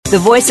the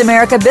Voice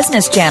America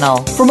Business Channel.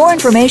 For more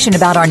information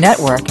about our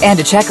network and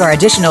to check our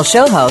additional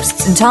show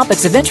hosts and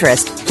topics of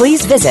interest,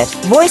 please visit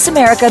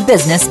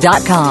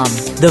voiceamericabusiness.com.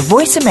 The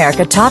Voice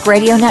America Talk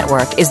Radio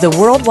Network is the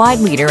worldwide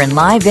leader in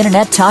live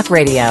Internet talk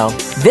radio.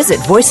 Visit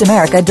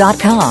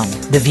voiceamerica.com.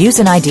 The views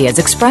and ideas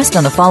expressed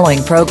on the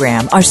following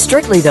program are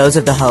strictly those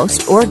of the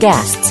host or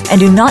guests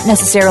and do not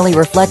necessarily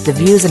reflect the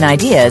views and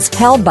ideas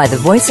held by the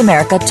Voice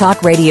America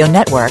Talk Radio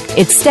Network,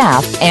 its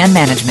staff, and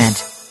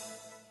management.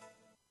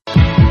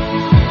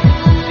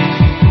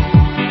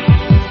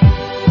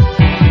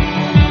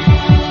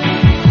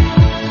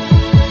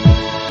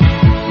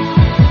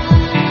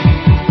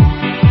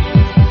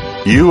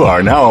 You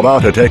are now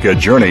about to take a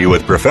journey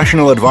with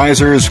professional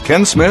advisors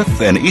Ken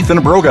Smith and Ethan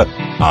Broga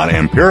on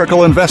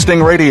Empirical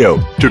Investing Radio.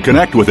 To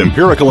connect with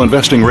Empirical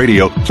Investing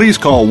Radio, please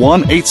call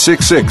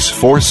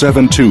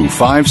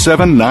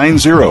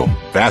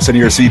 1-866-472-5790. Fasten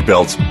your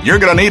seatbelts. You're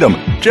going to need them.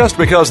 Just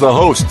because the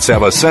hosts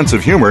have a sense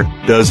of humor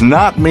does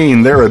not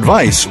mean their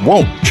advice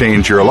won't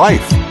change your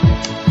life.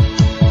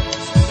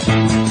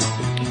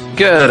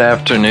 Good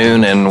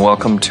afternoon and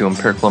welcome to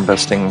Empirical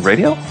Investing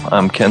Radio.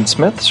 I'm Ken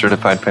Smith,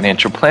 Certified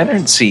Financial Planner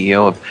and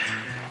CEO of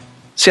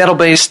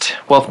Seattle-based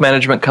wealth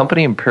management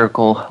company,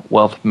 Empirical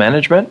Wealth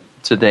Management.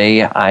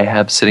 Today I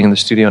have sitting in the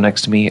studio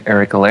next to me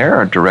Eric Allaire,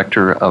 our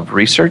Director of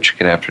Research.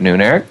 Good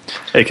afternoon, Eric.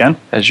 Hey, Ken.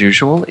 As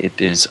usual,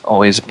 it is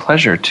always a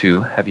pleasure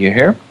to have you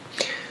here.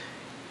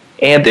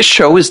 And this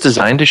show is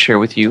designed to share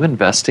with you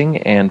investing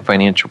and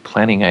financial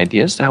planning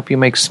ideas to help you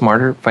make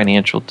smarter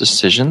financial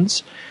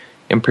decisions.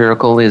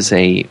 Empirical is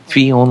a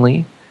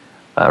fee-only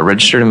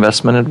registered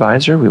investment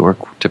advisor. We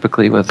work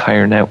typically with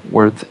higher net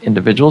worth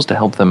individuals to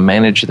help them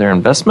manage their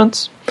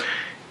investments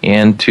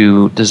and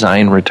to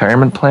design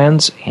retirement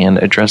plans and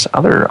address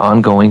other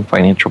ongoing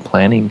financial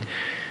planning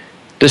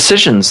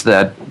decisions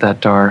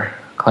that our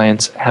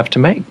clients have to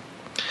make.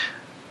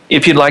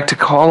 If you'd like to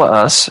call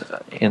us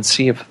and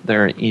see if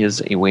there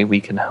is a way we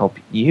can help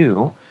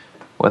you,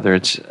 whether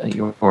it's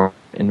your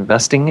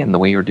investing and the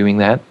way you're doing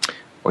that,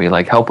 or you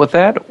like help with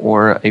that,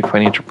 or a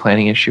financial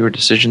planning issue or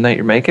decision that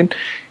you're making,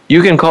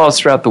 you can call us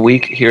throughout the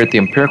week here at the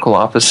Empirical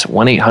office,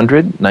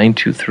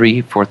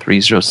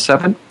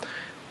 1-800-923-4307.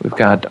 We've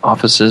got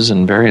offices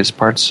in various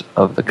parts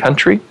of the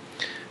country,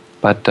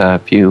 but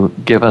if you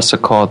give us a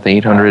call at the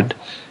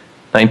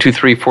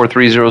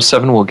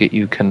 800-923-4307, we'll get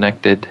you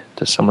connected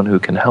to someone who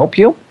can help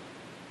you.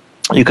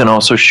 You can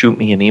also shoot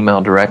me an email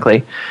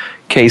directly,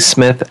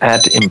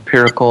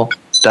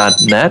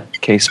 ksmith@empirical.net,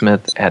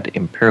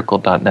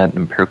 ksmith@empirical.net.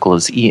 Empirical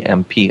is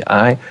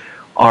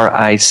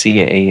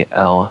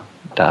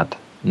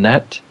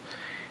EMPIRICAL.net.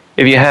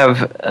 If you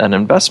have an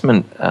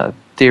investment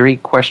theory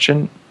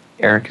question,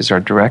 Eric is our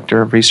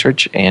Director of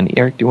Research. And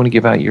Eric, do you want to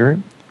give out your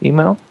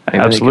email?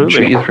 Maybe Absolutely.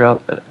 Shoot you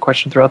throughout a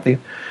question throughout the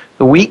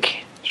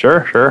week?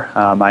 Sure.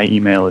 My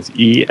email is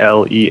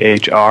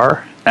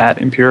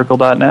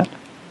elehr@empirical.net.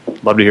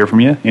 Love to hear from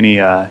you. Any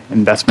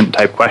investment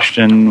type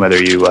question,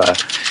 whether you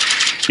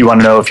want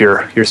to know if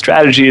your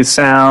strategy is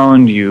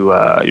sound,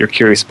 you're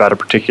curious about a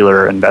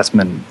particular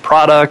investment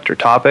product or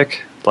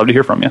topic, love to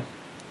hear from you.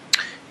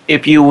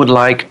 If you would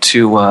like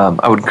to,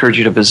 I would encourage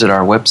you to visit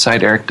our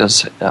website. Eric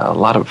does a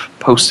lot of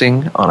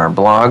posting on our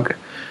blog.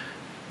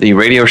 The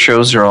radio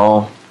shows are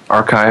all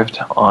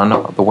archived on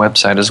the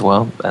website as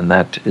well, and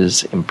that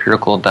is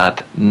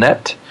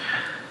empirical.net.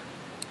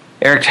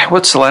 Eric,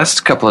 what's the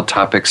last couple of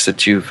topics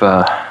that you've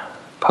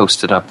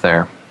posted up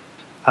there?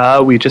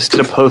 We just did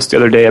a post the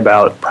other day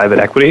about private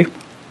equity,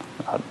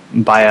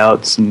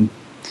 buyouts, and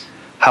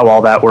how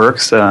all that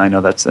works. I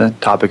know that's a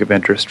topic of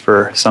interest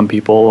for some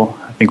people.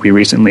 I think we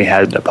recently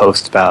had a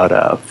post about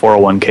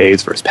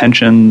 401ks versus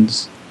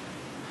pensions.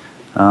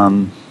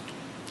 I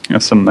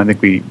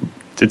think we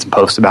did some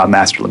posts about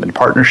master limited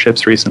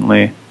partnerships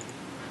recently.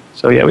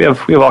 So yeah, we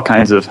have all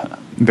kinds of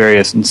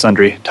various and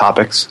sundry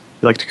topics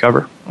we'd like to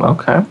cover.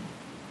 Okay.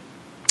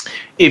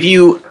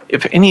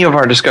 If any of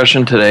our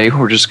discussion today,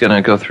 we're just going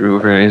to go through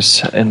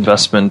various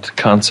investment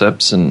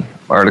concepts and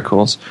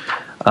articles.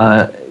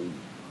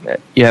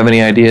 You have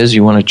any ideas,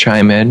 you want to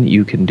chime in,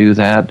 you can do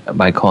that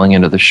by calling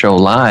into the show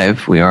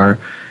live. We are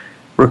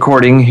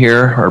recording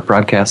here or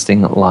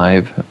broadcasting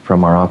live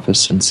from our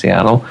office in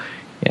Seattle,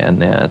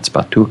 and it's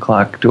about 2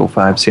 o'clock,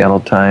 2:05 Seattle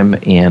time,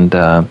 and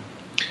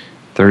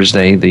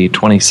Thursday the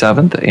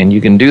 27th. And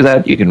you can do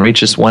that. You can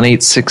reach us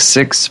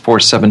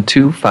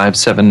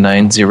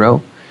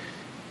 1-866-472-5790.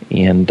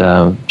 And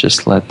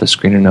just let the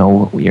screener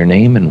know your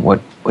name and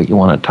what you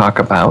want to talk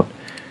about.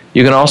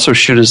 You can also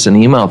shoot us an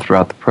email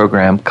throughout the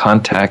program,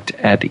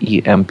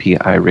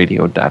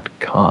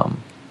 contact@empiradio.com.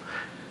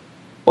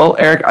 Well,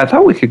 Eric, I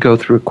thought we could go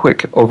through a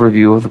quick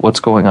overview of what's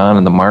going on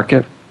in the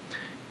market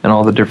and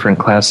all the different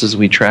classes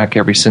we track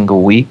every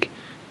single week,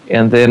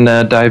 and then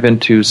dive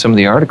into some of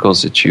the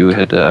articles that you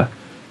had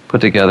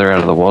put together out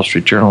of the Wall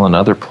Street Journal and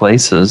other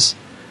places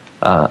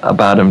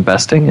about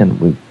investing,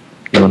 and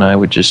you and I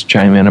would just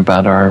chime in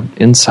about our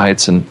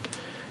insights and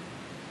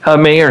how it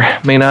may or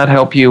may not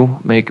help you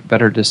make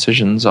better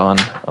decisions on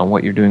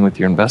what you're doing with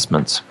your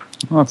investments.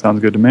 Well, that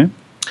sounds good to me.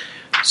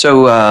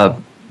 So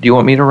Do you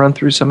want me to run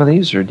through some of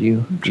these, or do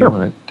you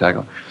want to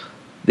tackle?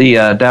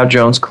 The Dow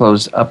Jones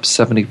closed up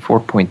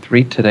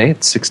 74.3 today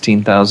at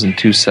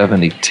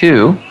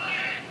 16,272,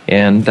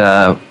 and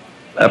that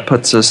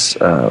puts us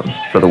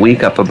for the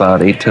week up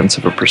about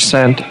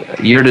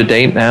 0.8%. Year to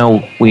date,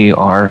 now we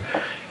are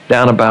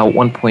down about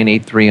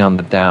 1.83 on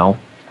the Dow.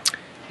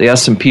 The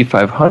S&P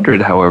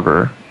 500,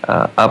 however,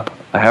 up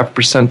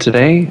 0.5%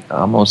 today,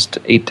 almost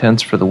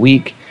 0.8 for the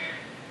week.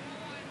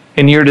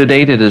 And year to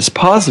date, it is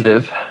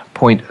positive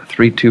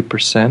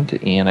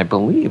 0.32%, and I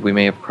believe we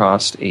may have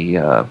crossed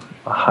a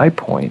high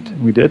point.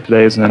 We did.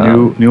 Today is a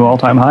new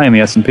all-time high in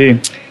the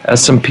S&P.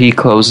 S&P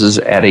closes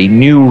at a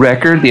new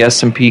record. The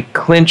S&P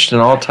clinched an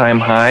all-time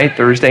high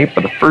Thursday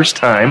for the first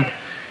time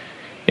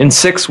in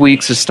 6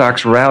 weeks as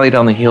stocks rallied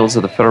on the heels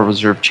of the Federal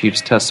Reserve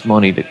Chief's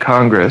testimony to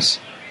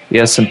Congress. The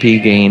S&P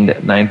gained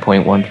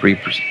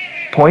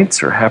 9.13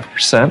 points, or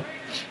 0.5%,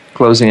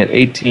 closing at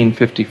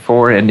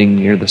 1854, ending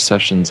near the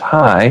session's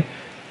high,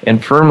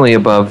 and firmly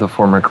above the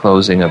former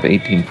closing of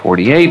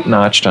 1848,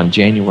 notched on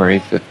January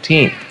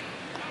 15th.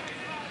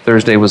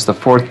 Thursday was the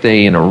fourth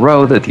day in a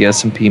row that the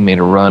S&P made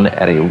a run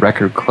at a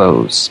record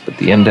close, but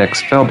the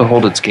index failed to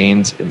hold its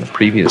gains in the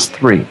previous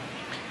three.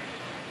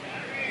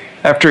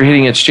 After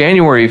hitting its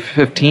January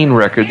 15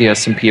 record, the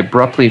S&P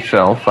abruptly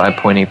fell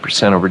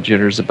 5.8% over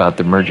jitters about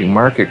the emerging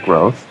market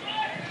growth,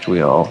 which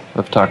we all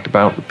have talked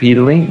about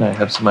repeatedly, and I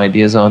have some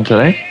ideas on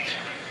today.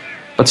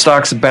 But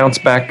stocks have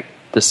bounced back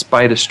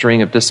despite a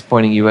string of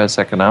disappointing U.S.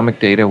 economic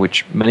data,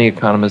 which many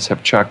economists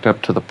have chalked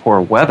up to the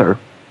poor weather.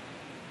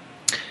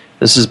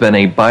 This has been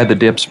a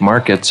buy-the-dips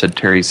market, said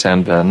Terry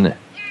Sanven,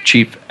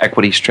 chief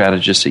equity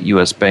strategist at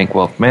U.S. Bank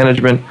Wealth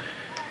Management.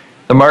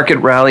 The market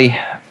rally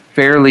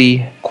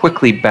fairly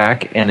quickly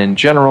back, and in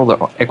general, the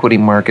equity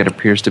market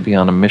appears to be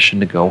on a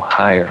mission to go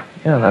higher.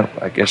 Yeah,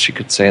 I guess you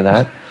could say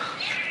that.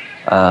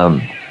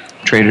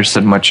 Traders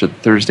said much of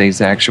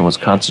Thursday's action was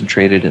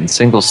concentrated in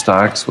single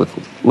stocks with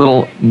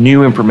little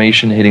new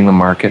information hitting the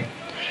market.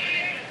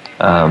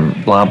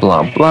 Blah,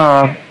 blah,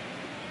 blah,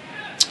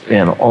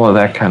 and all of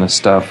that kind of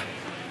stuff.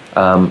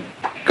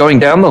 Going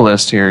down the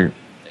list here,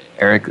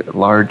 Eric,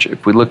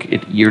 if we look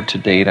at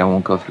year-to-date, I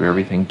won't go through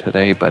everything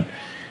today, but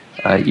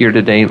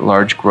year-to-date,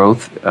 large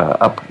growth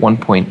up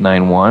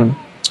 1.91,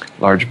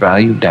 large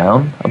value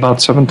down about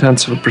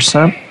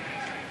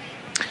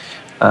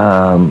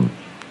 0.7%.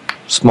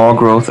 Small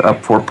growth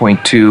up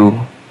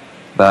 4.2,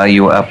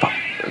 value up,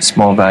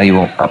 small value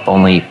up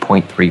only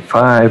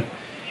 0.35.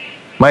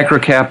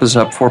 Microcap is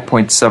up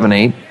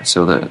 4.78,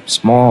 so the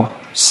small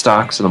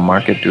stocks of the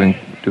market doing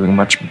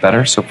much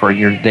better so far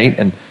year to date.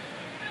 And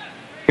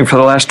for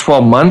the last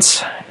 12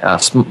 months,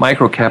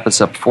 microcap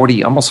is up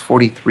almost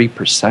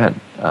 43%.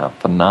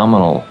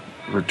 Phenomenal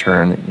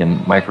return in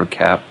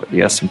microcap.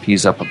 The S&P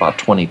is up about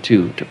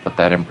 22, to put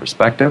that in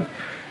perspective.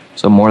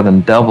 So more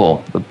than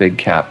double the big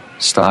cap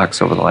stocks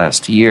over the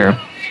last year.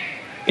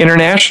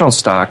 International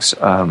stocks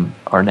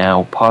are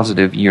now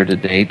positive year to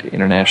date.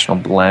 International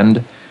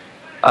blend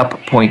up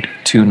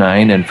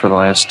 0.29, and for the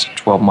last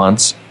 12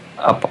 months,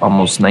 up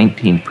almost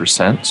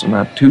 19%, so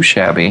not too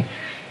shabby.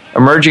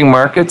 Emerging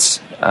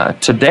markets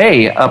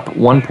today up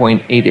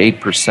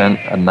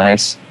 1.88%, a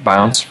nice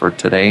bounce for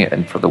today,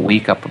 and for the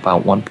week up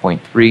about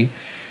 1.3.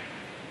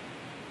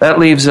 That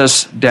leaves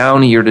us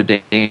down year to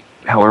date,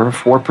 however,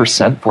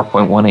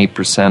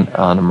 4.18%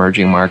 on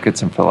emerging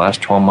markets, and for the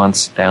last 12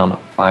 months down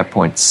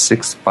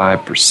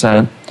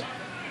 5.65%,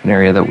 an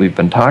area that we've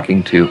been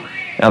talking to.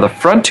 Now the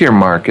frontier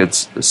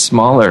markets, the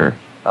smaller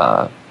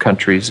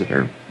countries that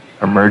are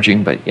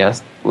emerging, but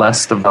yes,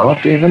 less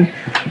developed even.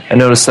 I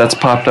noticed that's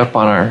popped up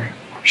on our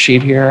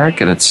sheet here,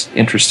 Eric, and it's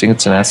interesting.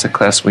 It's an asset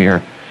class we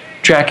are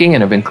tracking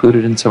and have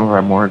included in some of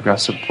our more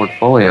aggressive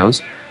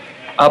portfolios.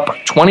 Up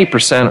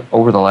 20%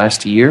 over the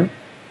last year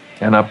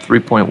and up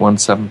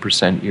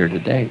 3.17% year to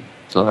date.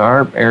 So there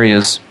are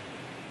areas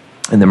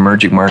in the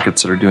emerging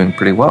markets that are doing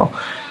pretty well.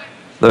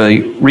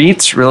 The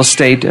REITs, Real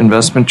Estate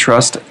Investment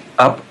Trust,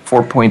 up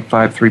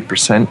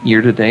 4.53%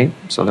 year to date.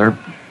 So they're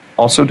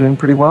also doing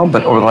pretty well,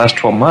 but over the last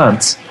 12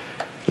 months,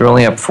 they're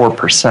only up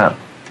 4%.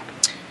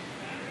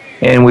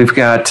 And we've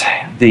got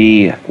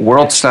the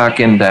World Stock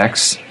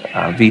Index,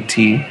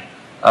 VT,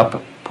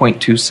 up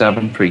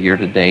 0.27 for year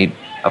to date,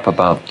 up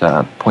about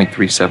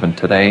 0.37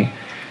 today.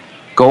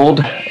 Gold,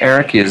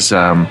 Eric, is,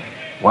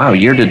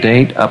 year to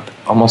date, up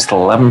almost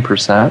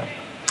 11%.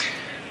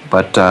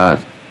 But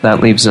that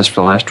leaves us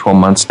for the last 12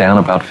 months down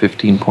about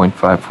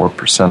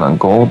 15.54% on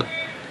gold.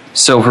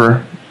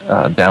 Silver,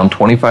 down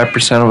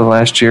 25% over the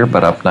last year,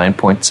 but up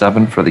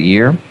 9.7% for the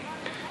year.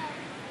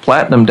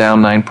 Platinum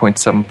down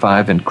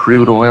 9.75%, and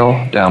crude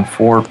oil down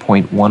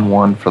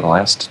 4.11% for the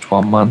last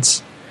 12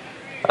 months.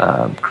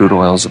 Crude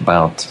oil is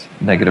about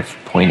negative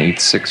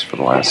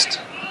 0.86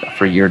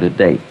 for year to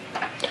date.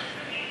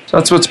 So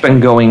that's what's been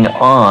going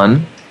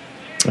on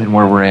and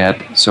where we're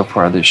at so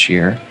far this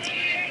year.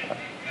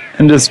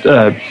 And just,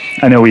 I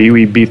know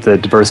we beat the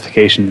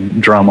diversification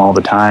drum all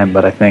the time,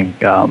 but I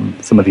think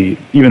some of the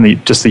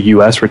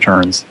U.S.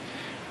 returns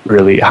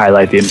really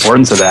highlight the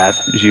importance of that.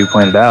 As you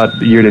pointed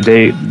out,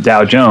 year-to-date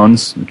Dow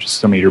Jones, which is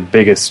some of your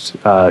biggest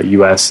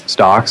U.S.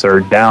 stocks, are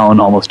down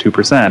almost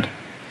 2%.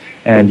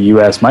 And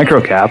U.S.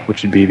 microcap,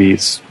 which would be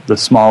the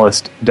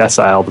smallest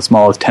decile, the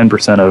smallest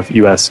 10% of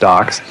U.S.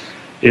 stocks,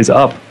 is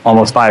up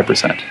almost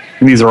 5%.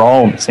 And these are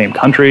all in the same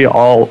country,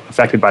 all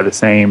affected by the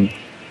same,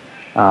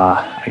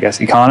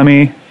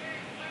 economy,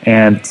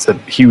 and it's a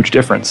huge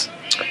difference.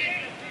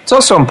 It's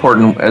also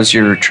important as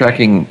you're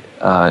tracking,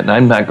 and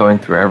I'm not going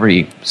through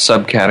every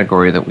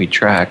subcategory that we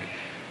track,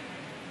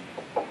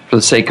 for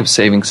the sake of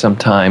saving some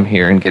time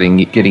here and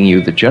getting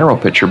you the general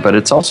picture, but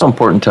it's also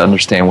important to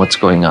understand what's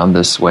going on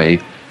this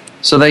way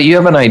so that you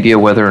have an idea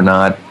whether or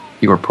not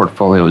your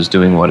portfolio is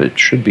doing what it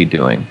should be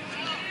doing.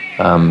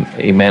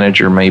 A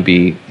manager may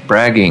be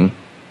bragging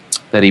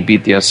that he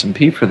beat the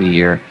S&P for the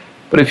year,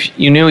 but if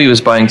you knew he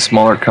was buying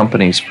smaller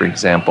companies, for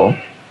example,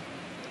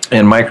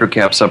 and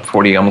microcap's up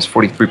almost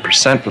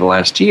 43% for the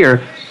last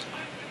year,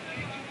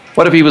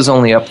 what if he was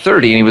only up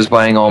 30 and he was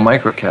buying all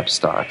microcap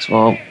stocks?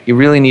 Well, you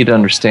really need to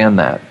understand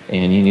that,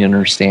 and you need to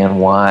understand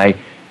why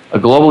a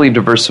globally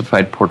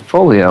diversified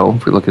portfolio,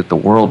 if we look at the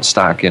World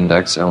Stock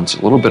Index, owns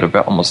a little bit of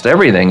almost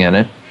everything in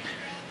it.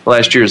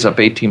 Last year is up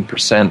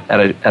 18%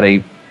 at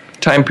a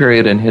time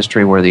period in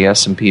history where the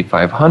S&P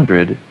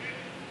 500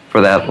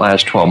 for that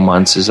last 12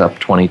 months is up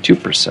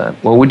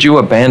 22%. Well, would you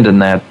abandon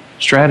that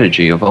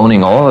strategy of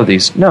owning all of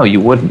these? No, you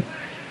wouldn't,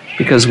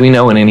 because we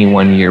know in any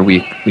one year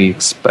we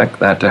expect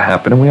that to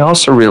happen, and we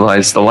also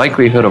realize the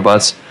likelihood of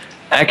us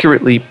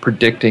accurately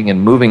predicting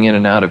and moving in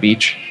and out of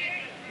each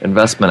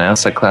investment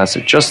asset class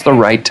at just the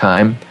right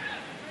time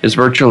is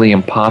virtually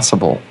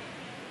impossible.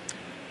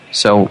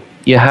 So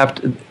you have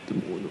to,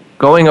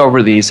 going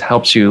over these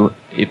helps you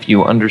if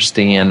you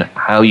understand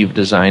how you've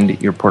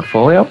designed your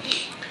portfolio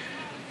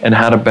and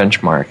how to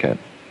benchmark it.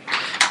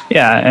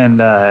 Yeah,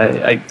 and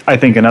I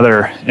think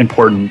another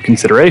important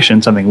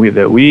consideration, something we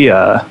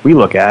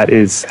look at,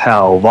 is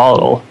how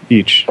volatile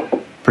each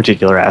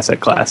particular asset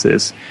class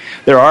is.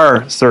 There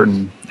are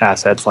certain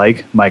assets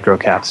like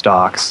microcap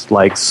stocks,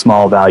 like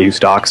small value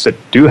stocks that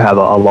do have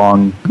a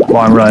long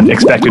run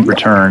expected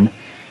return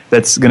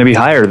that's going to be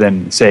higher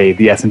than, say,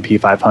 the S&P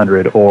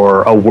 500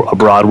 or a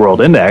broad world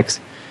index.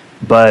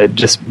 But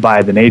just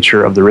by the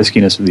nature of the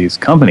riskiness of these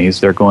companies,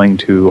 they're going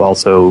to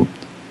also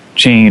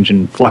change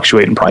and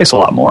fluctuate in price a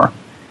lot more.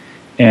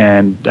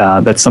 And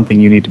that's something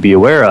you need to be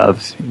aware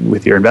of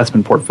with your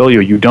investment portfolio.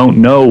 You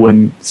don't know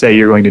when, say,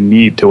 you're going to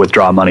need to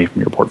withdraw money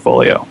from your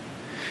portfolio.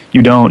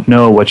 You don't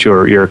know what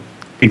your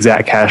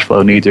exact cash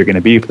flow needs are going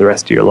to be for the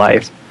rest of your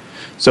life.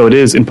 So it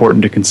is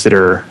important to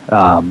consider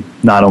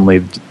not only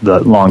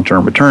the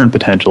long-term return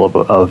potential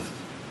of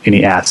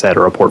any asset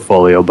or a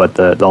portfolio, but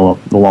the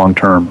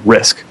long-term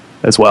risk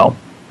as well.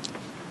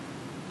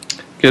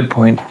 Good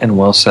point, and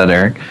well said,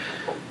 Eric.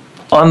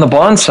 On the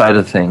bond side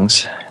of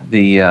things,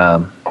 the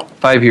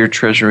 5-year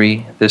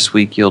Treasury this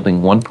week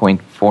yielding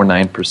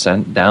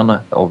 1.49%,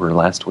 down over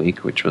last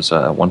week, which was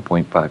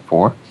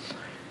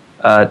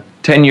 1.54.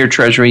 10-year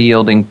Treasury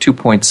yielding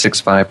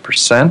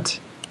 2.65%.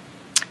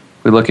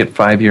 We look at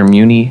 5-year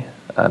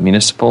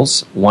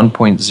municipals,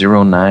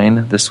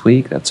 1.09 this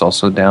week. That's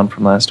also down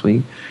from last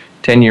week.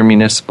 10-year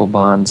municipal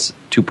bonds,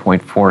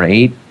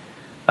 2.48.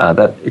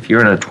 That if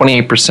you're in a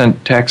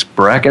 28% tax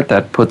bracket,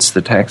 that puts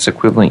the tax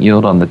equivalent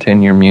yield on the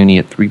 10-year muni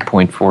at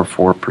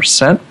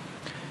 3.44%.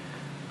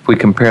 If we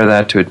compare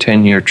that to a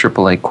 10-year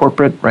AAA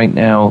corporate, right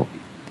now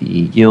the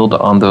yield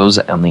on those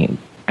on the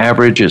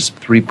average is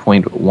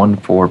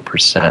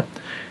 3.14%.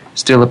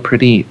 Still a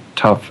pretty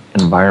tough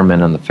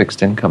environment on the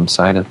fixed income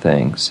side of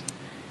things,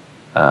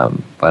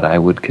 but I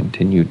would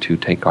continue to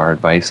take our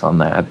advice on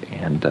that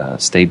and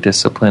stay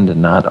disciplined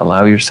and not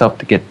allow yourself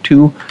to get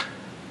too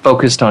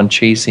focused on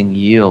chasing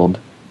yield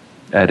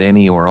at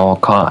any or all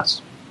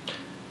costs.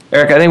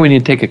 Eric, I think we need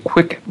to take a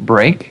quick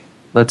break.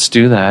 Let's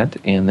do that,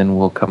 and then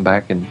we'll come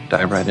back and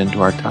dive right into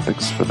our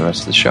topics for the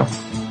rest of the show.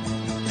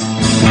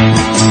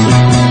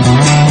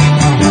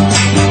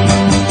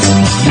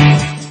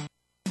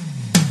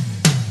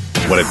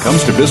 When it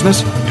comes to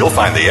business, you'll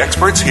find the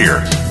experts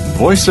here.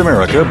 Voice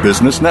America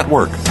Business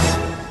Network.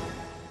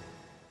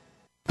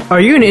 Are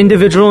you an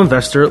individual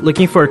investor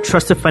looking for a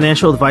trusted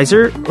financial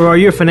advisor, or are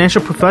you a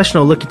financial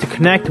professional looking to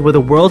connect with a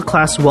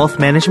world-class wealth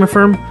management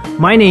firm?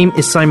 My name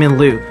is Simon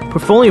Liu,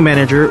 portfolio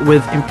manager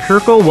with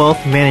Empirical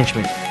Wealth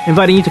Management,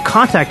 inviting you to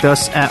contact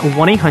us at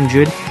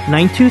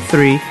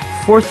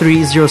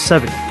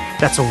 1-800-923-4307.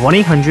 That's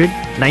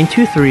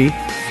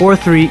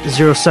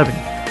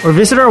 1-800-923-4307. Or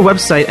visit our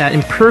website at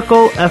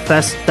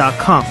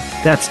empiricalfs.com.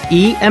 That's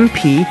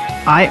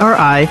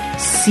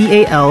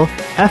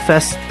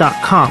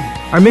EMPIRICALFS.com.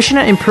 Our mission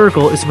at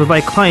Empirical is to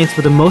provide clients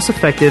with the most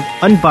effective,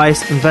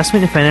 unbiased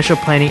investment and financial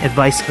planning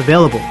advice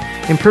available.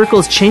 Empirical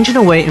is changing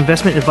the way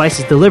investment advice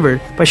is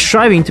delivered by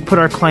striving to put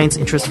our clients'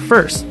 interests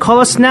first. Call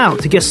us now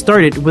to get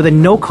started with a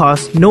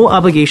no-cost,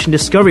 no-obligation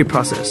discovery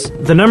process.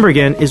 The number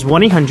again is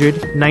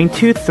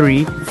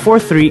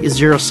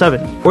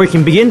 1-800-923-4307. Or you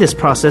can begin this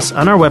process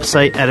on our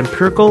website at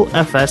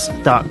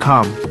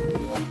empiricalfs.com.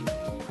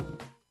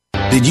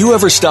 Did you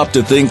ever stop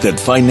to think that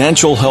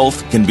financial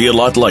health can be a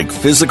lot like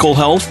physical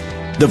health?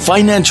 The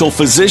financial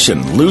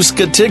physician, Lou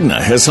Scatigna,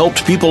 has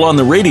helped people on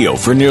the radio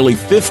for nearly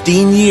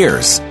 15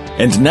 years.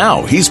 And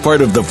now he's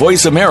part of the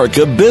Voice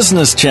America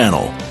Business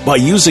Channel. By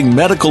using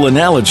medical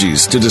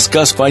analogies to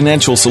discuss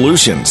financial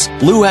solutions,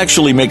 Lou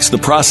actually makes the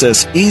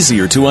process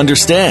easier to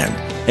understand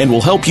and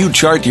will help you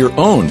chart your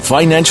own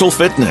financial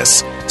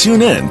fitness.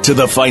 Tune in to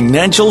The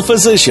Financial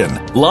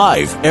Physician,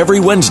 live every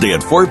Wednesday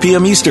at 4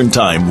 p.m. Eastern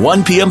Time,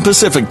 1 p.m.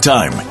 Pacific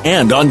Time,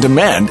 and on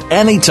demand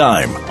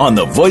anytime on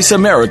the Voice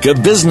America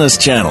Business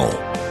Channel.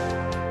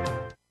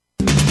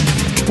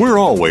 We're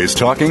always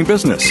talking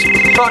business.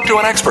 Talk to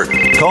an expert.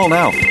 Call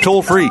now,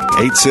 toll free,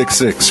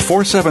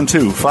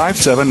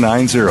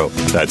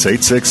 866-472-5790. That's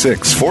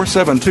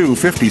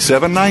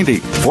 866-472-5790.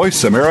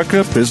 Voice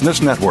America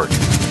Business Network.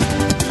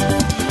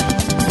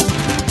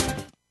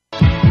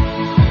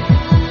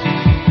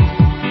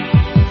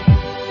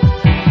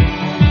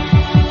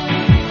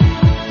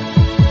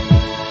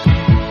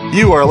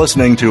 You are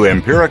listening to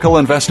Empirical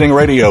Investing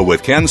Radio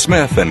with Ken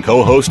Smith and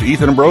co-host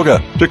Ethan Broga.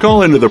 To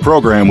call into the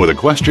program with a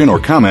question or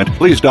comment,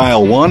 please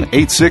dial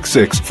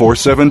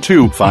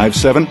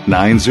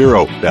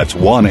 1-866-472-5790. That's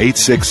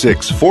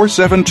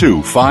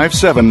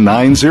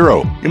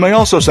 1-866-472-5790. You may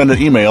also send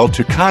an email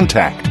to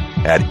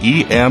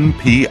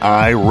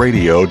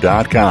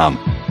contact@empiradio.com.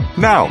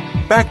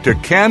 Now, back to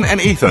Ken and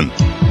Ethan.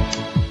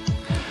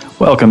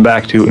 Welcome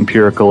back to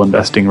Empirical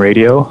Investing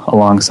Radio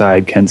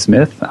alongside Ken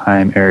Smith.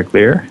 I'm Eric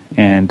Lear.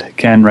 And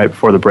Ken, right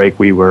before the break,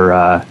 we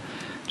were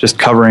just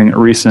covering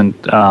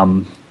recent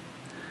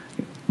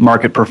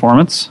market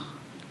performance.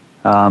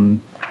 I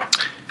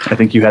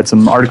think you had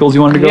some articles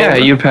you wanted to go over?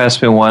 Yeah, you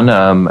passed me one,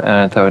 and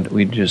I thought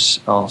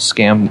I'll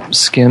skim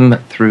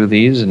through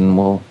these, and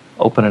we'll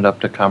open it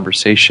up to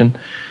conversation.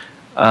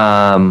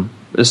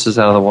 This is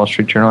out of the Wall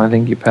Street Journal, I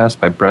think you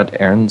passed, by Brett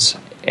Ahrens,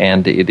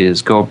 and it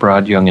is Go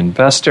Abroad Young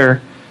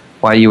Investor,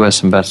 Why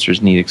U.S.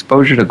 Investors Need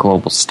Exposure to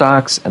Global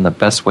Stocks and the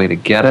Best Way to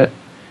Get It.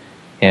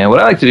 And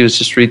what I like to do is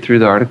just read through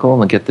the article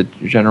and get the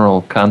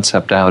general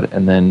concept out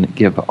and then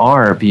give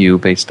our view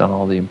based on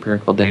all the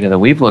empirical data that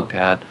we've looked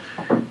at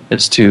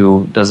as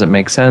to does it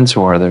make sense,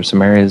 or are there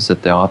some areas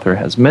that the author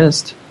has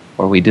missed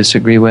or we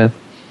disagree with.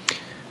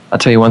 I'll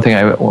tell you one thing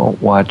I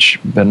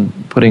been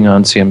putting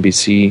on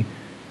CNBC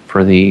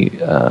for the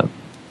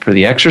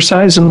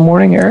exercise in the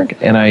morning, Eric,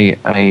 and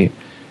I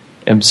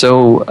am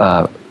so...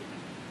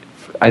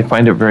 I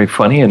find it very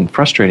funny and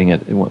frustrating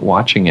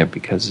watching it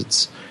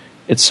because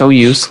it's so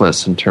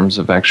useless in terms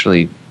of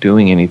actually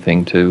doing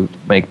anything to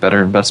make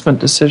better investment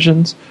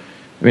decisions.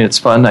 I mean, it's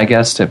fun, I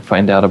guess, to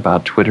find out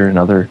about Twitter and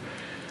other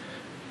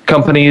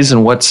companies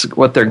and what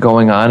they're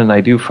going on, and I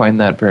do find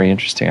that very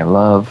interesting. I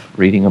love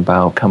reading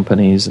about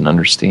companies and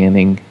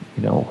understanding,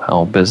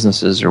 how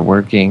businesses are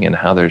working and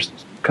how there's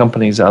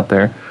companies out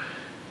there,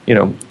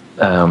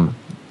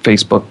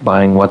 Facebook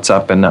buying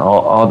WhatsApp and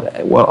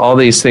all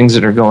these things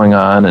that are going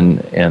on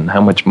and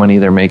how much money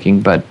they're making.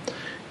 But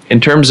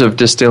in terms of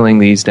distilling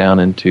these down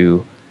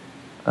into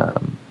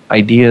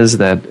ideas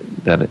that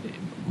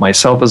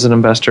myself as an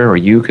investor or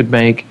you could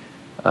make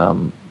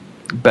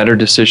better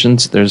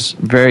decisions, there's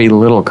very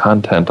little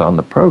content on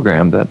the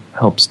program that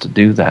helps to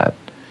do that.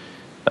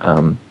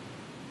 And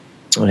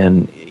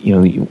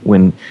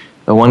when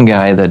the one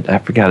guy that I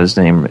forgot his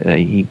name,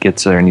 he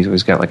gets there and he's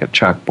always got like a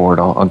chalkboard.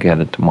 I'll get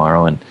it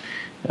tomorrow, and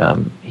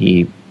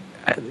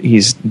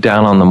he's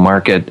down on the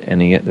market,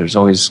 and there's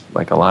always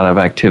like a lot of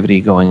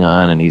activity going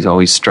on, and he's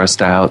always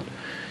stressed out.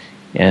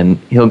 And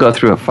he'll go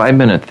through a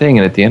 5-minute thing,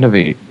 and at the end of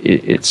it,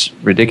 it's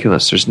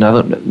ridiculous. There's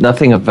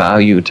nothing of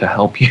value to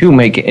help you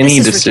make any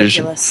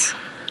decision. Ridiculous.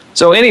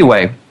 So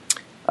anyway,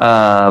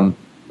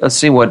 let's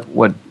see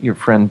what your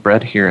friend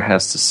Brett here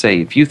has to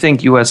say. If you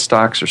think U.S.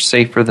 stocks are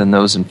safer than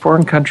those in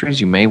foreign countries,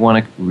 you may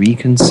want to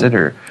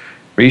reconsider.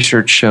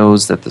 Research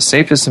shows that the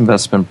safest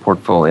investment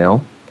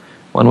portfolio,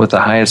 one with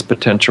the highest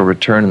potential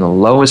return and the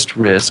lowest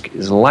risk,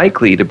 is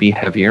likely to be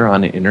heavier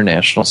on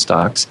international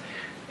stocks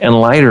and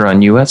lighter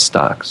on U.S.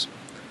 stocks.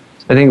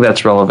 I think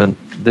that's relevant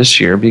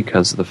this year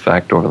because of the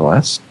fact over the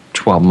last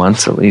 12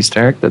 months at least,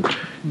 Eric, that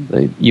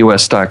the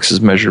U.S. stocks as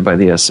measured by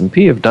the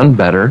S&P have done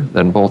better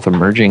than both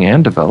emerging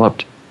and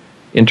developed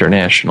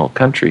international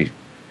country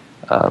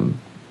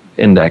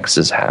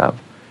indexes have.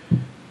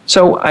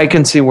 So I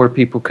can see where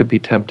people could be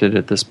tempted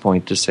at this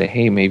point to say,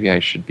 hey, maybe I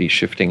should be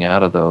shifting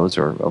out of those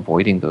or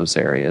avoiding those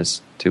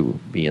areas to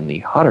be in the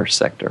hotter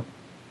sector.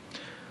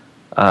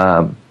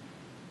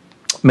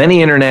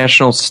 Many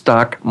international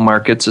stock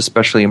markets,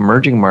 especially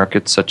emerging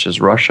markets such as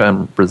Russia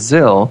and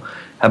Brazil,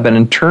 have been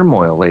in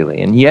turmoil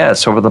lately. And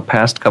yes, over the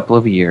past couple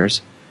of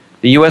years,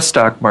 the U.S.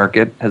 stock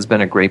market has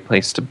been a great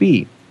place to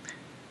be.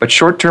 But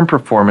short-term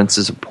performance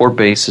is a poor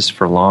basis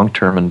for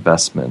long-term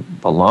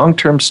investment. The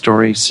long-term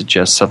story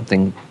suggests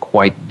something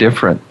quite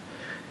different.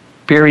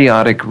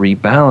 Periodic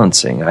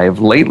rebalancing. I have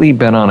lately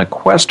been on a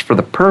quest for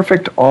the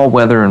perfect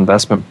all-weather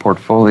investment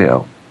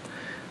portfolio,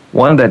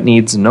 one that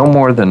needs no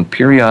more than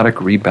periodic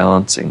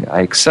rebalancing.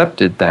 I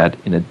accepted that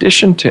in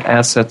addition to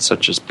assets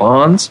such as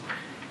bonds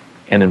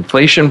and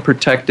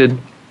inflation-protected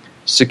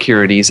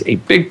securities, a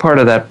big part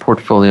of that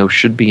portfolio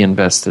should be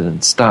invested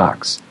in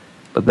stocks.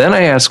 But then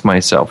I ask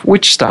myself,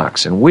 which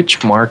stocks and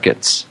which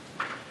markets?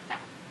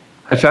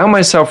 I found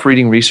myself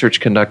reading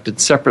research conducted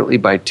separately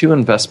by two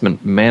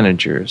investment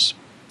managers.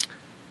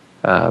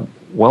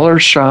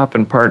 Wellershop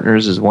and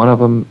Partners is one of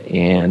them,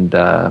 and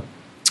the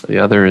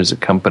other is a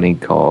company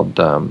called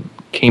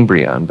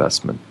Cambria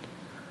Investment.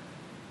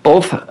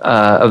 Both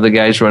of the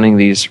guys running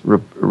these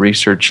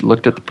research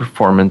looked at the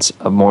performance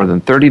of more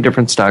than 30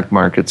 different stock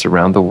markets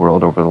around the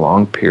world over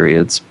long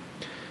periods.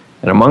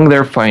 And among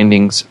their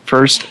findings,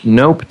 first,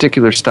 no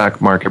particular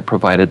stock market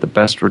provided the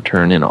best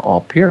return in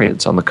all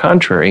periods. On the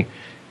contrary,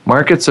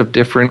 markets of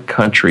different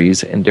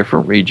countries and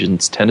different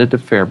regions tended to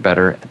fare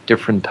better at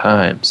different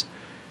times.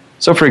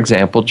 So, for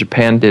example,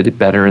 Japan did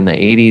better in the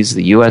 80s,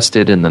 the U.S.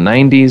 did in the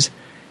 90s,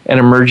 and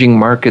emerging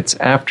markets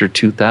after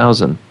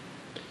 2000.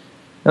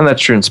 And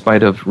that's true in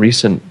spite of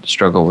recent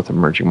struggle with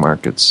emerging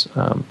markets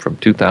from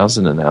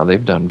 2000 and now.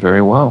 They've done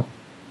very well.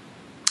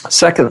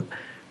 Second,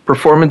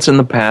 performance in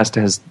the past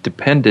has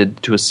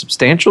depended to a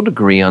substantial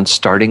degree on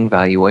starting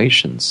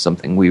valuations,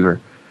 something we were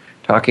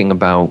talking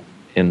about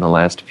in the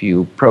last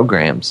few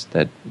programs,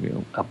 that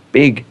a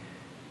big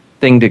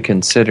thing to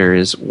consider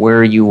is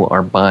where you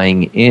are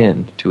buying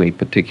in to a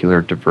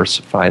particular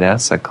diversified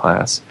asset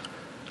class.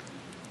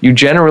 You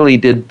generally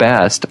did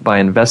best by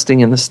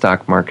investing in the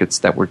stock markets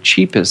that were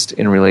cheapest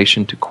in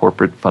relation to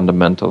corporate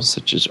fundamentals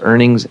such as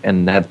earnings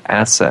and net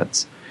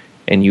assets.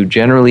 And you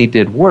generally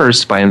did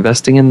worse by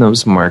investing in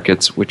those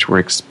markets which were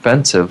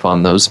expensive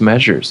on those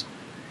measures.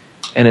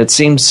 And it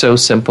seems so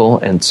simple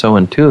and so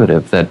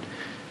intuitive that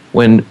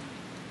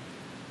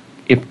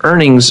if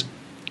earnings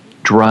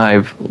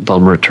drive the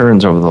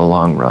returns over the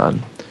long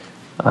run,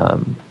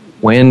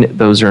 when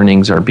those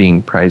earnings are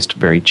being priced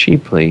very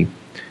cheaply,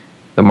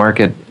 the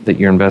market that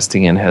you're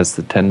investing in has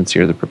the tendency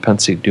or the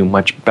propensity to do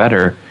much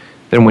better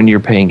than when you're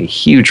paying a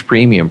huge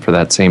premium for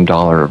that same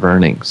dollar of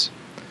earnings.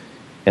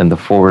 And the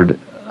forward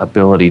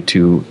ability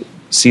to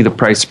see the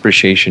price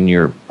appreciation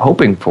you're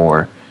hoping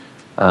for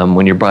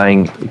when you're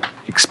buying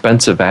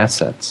expensive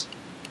assets.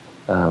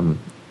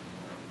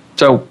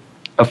 So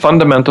a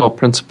fundamental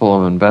principle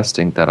of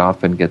investing that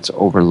often gets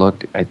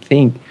overlooked, I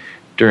think,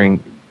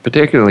 during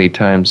particularly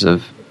times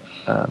of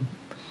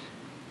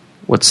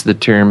what's the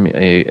term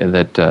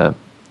that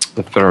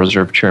the Federal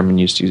Reserve Chairman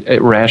used to use?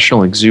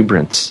 Irrational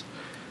exuberance.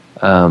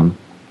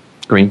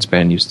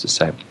 Greenspan used to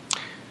say.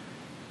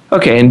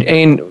 Okay,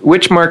 and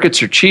which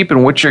markets are cheap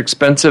and which are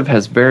expensive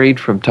has varied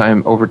from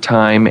time over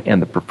time,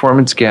 and the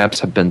performance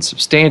gaps have been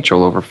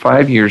substantial. Over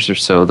 5 years or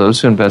so,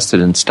 those who invested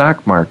in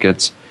stock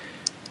markets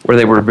where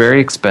they were very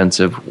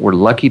expensive were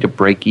lucky to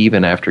break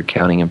even after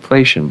counting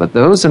inflation. But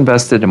those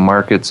invested in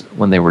markets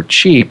when they were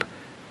cheap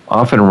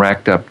often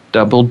racked up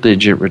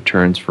double-digit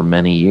returns for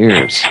many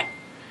years.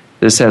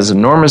 This has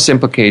enormous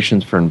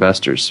implications for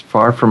investors.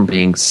 Far from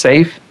being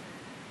safe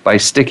by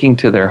sticking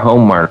to their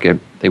home market,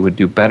 they would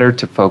do better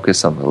to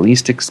focus on the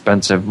least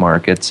expensive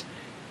markets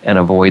and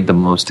avoid the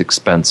most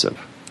expensive.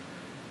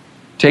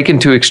 Taken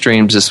to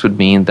extremes, this would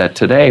mean that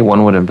today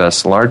one would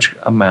invest large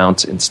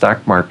amounts in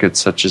stock markets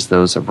such as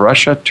those of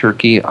Russia,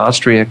 Turkey,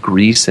 Austria,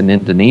 Greece, and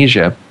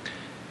Indonesia,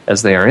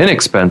 as they are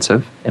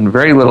inexpensive, and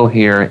very little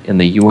here in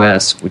the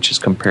U.S., which is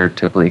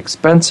comparatively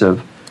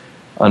expensive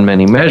on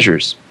many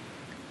measures.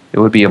 It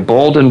would be a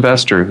bold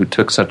investor who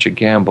took such a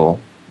gamble.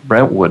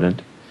 Brent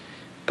wouldn't.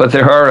 But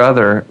there are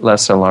other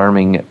less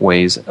alarming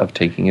ways of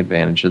taking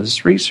advantage of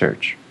this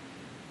research.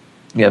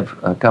 You have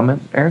a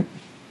comment, Eric?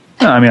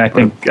 No, I mean, I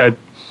think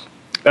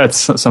that's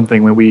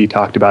something when we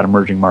talked about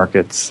emerging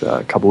markets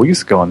a couple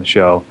weeks ago on the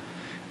show,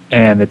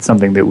 and it's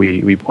something that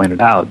we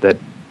pointed out, that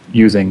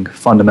using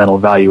fundamental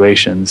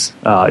valuations,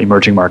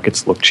 emerging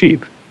markets look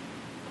cheap.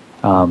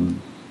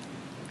 And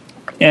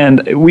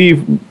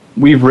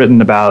we've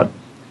written about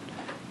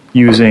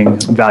using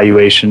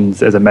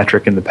valuations as a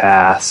metric in the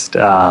past.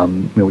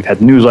 We've had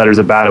newsletters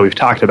about it. We've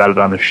talked about it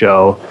on the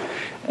show.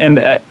 And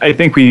I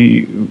think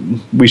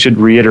we should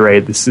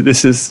reiterate this.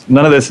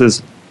 None of this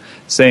is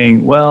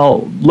saying,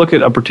 well, look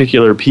at a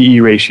particular PE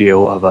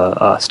ratio of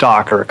a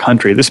stock or a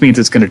country. This means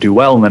it's going to do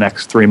well in the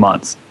next 3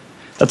 months.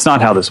 That's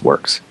not how this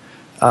works.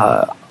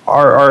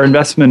 Our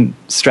investment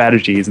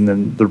strategies, and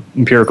then the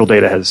empirical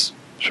data has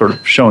sort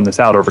of shown this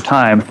out over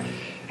time,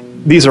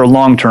 these are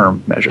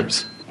long-term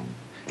measures.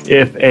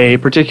 If a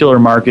particular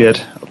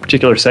market, a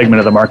particular segment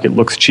of the market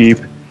looks cheap,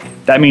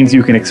 that means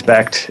you can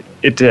expect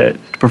it to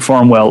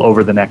perform well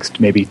over the next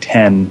maybe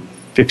 10,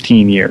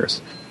 15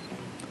 years.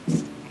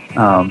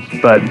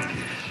 But,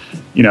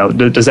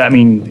 does that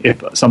mean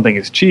if something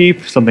is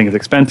cheap, something is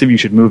expensive, you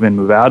should move in,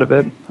 move out of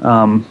it?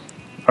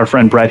 Our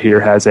friend Brett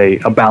here has a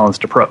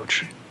balanced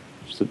approach,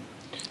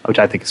 which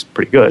I think is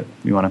pretty good.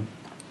 You want to?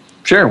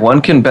 Sure.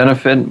 One can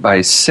benefit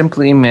by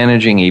simply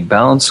managing a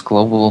balanced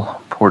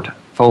global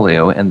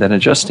portfolio and then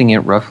adjusting it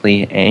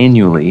roughly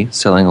annually,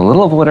 selling a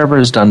little of whatever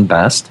is done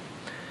best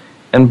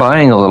and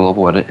buying a little of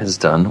what it has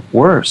done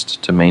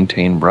worst to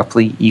maintain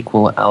roughly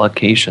equal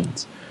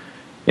allocations.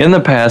 In the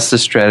past,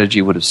 this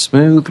strategy would have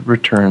smoothed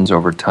returns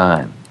over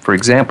time. For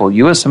example,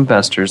 U.S.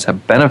 investors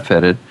have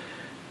benefited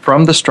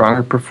from the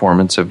stronger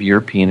performance of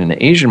European and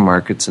Asian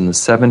markets in the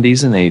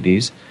 70s and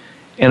 80s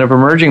and of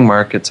emerging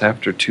markets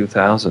after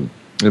 2000.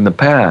 In the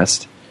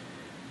past,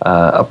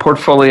 a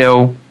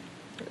portfolio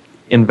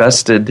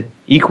invested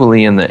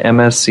equally in the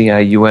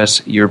MSCI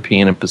US,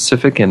 European, and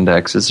Pacific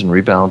indexes and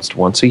rebalanced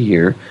once a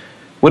year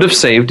would have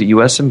saved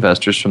U.S.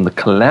 investors from the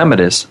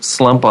calamitous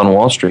slump on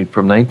Wall Street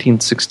from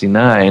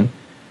 1969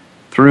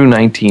 through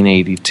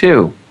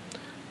 1982.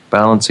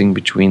 Balancing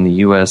between the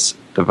U.S.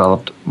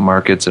 developed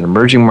markets and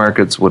emerging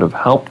markets would have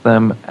helped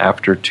them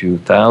after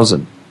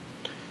 2000.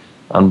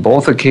 On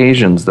both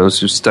occasions, those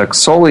who stuck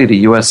solely to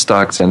U.S.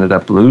 stocks ended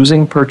up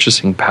losing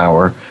purchasing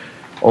power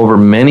over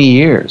many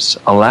years.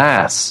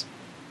 Alas,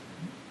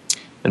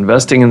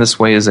 investing in this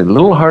way is a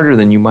little harder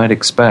than you might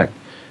expect.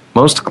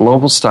 Most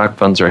global stock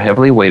funds are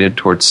heavily weighted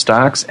towards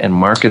stocks and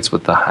markets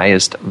with the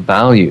highest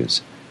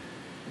values.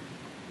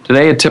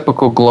 Today, a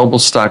typical global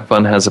stock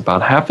fund has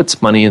about half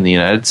its money in the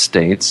United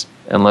States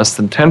and less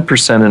than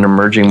 10% in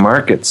emerging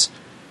markets.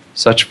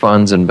 Such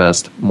funds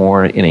invest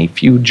more in a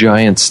few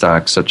giant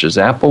stocks such as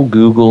Apple,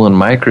 Google, and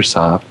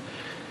Microsoft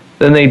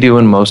than they do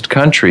in most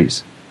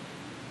countries.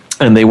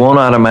 And they won't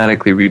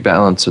automatically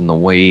rebalance in the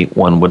way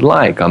one would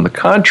like. On the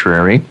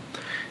contrary,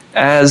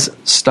 as a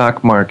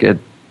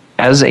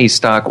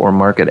stock or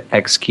market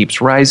X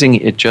keeps rising,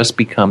 it just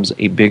becomes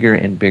a bigger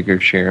and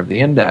bigger share of the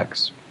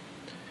index.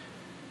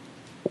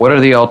 What are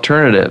the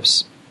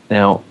alternatives?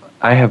 Now,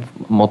 I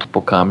have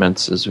multiple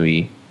comments as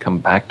we come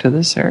back to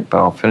this, Eric, but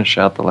I'll finish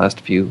out the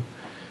last few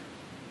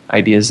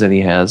ideas that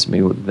he has.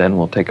 Maybe then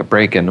we'll take a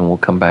break and we'll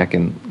come back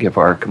and give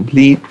our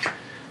complete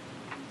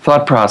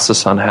thought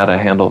process on how to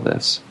handle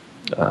this.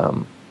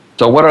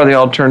 So what are the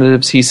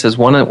alternatives? He says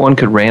one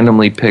could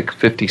randomly pick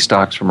 50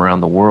 stocks from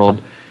around the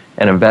world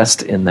and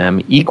invest in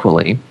them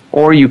equally,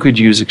 or you could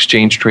use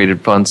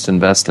exchange-traded funds to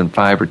invest in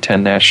 5 or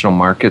 10 national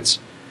markets.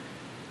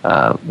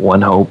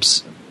 One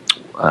hopes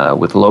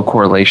with low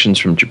correlations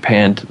from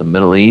Japan to the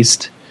Middle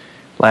East,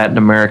 Latin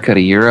America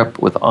to Europe,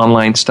 with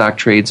online stock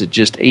trades at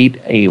just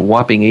a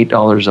whopping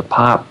 $8 a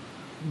pop,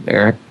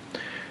 Eric.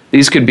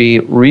 These could be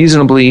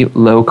reasonably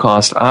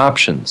low-cost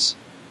options.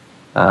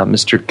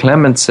 Mr.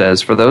 Clement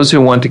says, for those who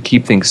want to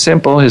keep things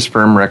simple, his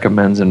firm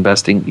recommends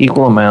investing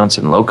equal amounts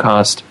in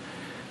low-cost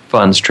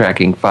funds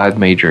tracking 5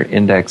 major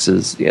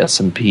indexes, the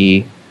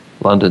S&P,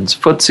 London's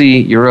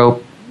FTSE,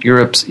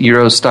 Europe's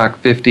Euro Stock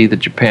 50, the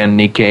Japan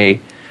Nikkei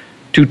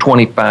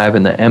 225,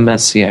 and the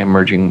MSCI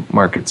Emerging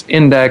Markets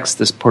Index.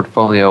 This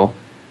portfolio,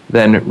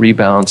 then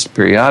rebalanced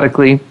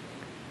periodically,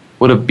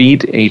 would have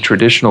beat a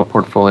traditional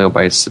portfolio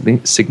by a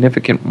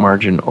significant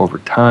margin over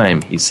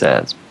time, he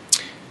says.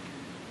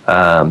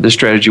 This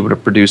strategy would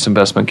have produced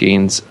investment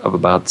gains of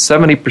about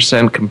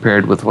 70%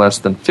 compared with less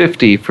than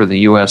 50% for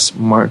the U.S.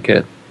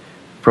 market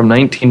from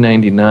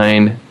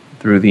 1999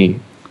 through the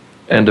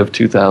end of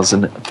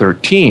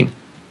 2013.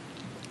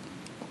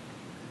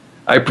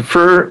 I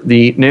prefer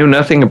the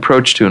know-nothing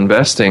approach to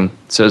investing,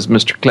 says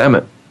Mr.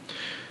 Clement.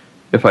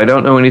 If I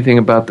don't know anything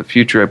about the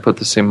future, I put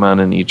the same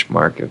amount in each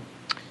market.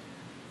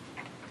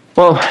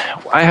 Well,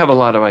 I have a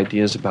lot of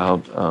ideas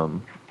about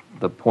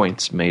the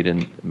points made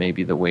and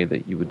maybe the way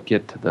that you would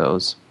get to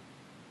those.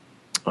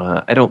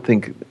 I don't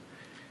think...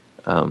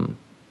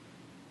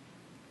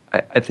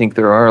 I think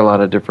there are a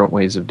lot of different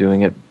ways of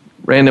doing it.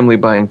 Randomly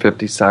buying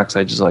 50 stocks,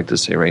 I just like to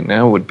say right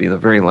now, would be the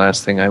very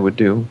last thing I would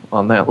do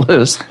on that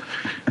list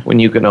when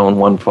you can own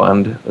one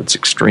fund that's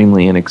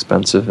extremely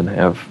inexpensive and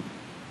have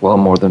well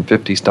more than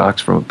 50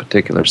 stocks from a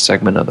particular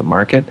segment of the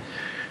market.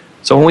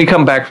 So when we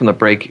come back from the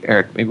break,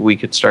 Eric, maybe we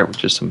could start with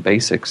just some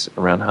basics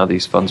around how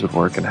these funds would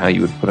work and how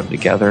you would put them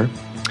together,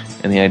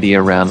 and the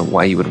idea around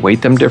why you would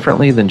weight them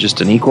differently than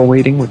just an equal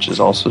weighting, which is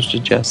also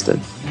suggested.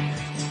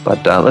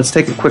 But let's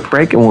take a quick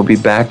break, and we'll be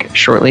back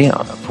shortly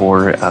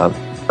for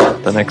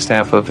the next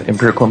half of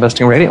Empirical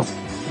Investing Radio.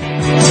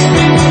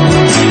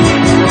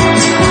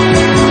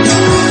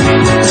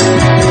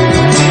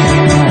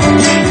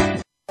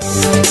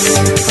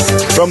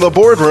 From the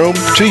boardroom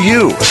to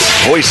you,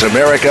 Voice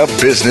America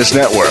Business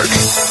Network.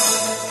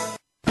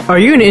 Are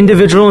you an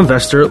individual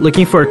investor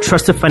looking for a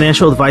trusted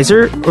financial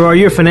advisor, or are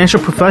you a financial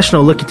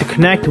professional looking to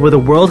connect with a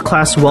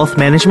world-class wealth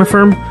management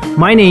firm?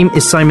 My name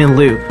is Simon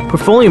Liu,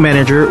 portfolio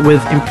manager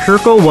with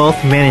Empirical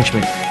Wealth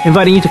Management,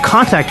 inviting you to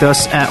contact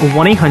us at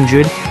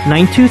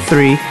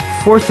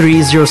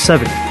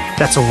 1-800-923-4307.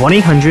 That's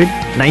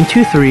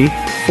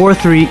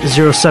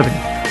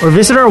 1-800-923-4307. Or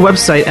visit our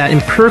website at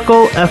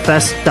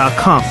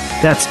empiricalfs.com.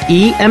 That's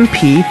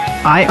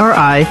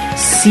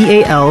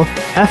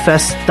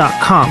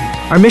EMPIRICALFS.com.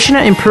 Our mission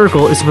at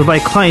Empirical is to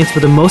provide clients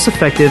with the most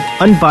effective,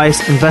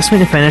 unbiased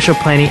investment and financial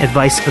planning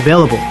advice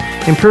available.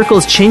 Empirical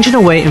is changing the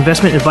way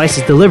investment advice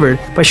is delivered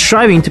by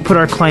striving to put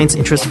our clients'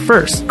 interests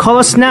first. Call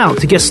us now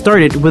to get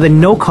started with a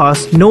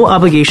no-cost,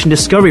 no-obligation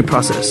discovery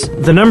process.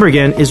 The number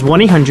again is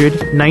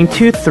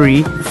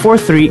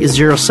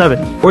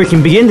 1-800-923-4307. Or you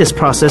can begin this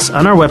process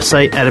on our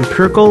website at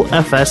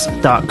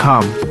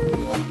empiricalfs.com.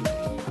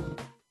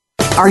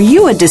 Are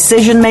you a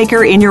decision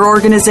maker in your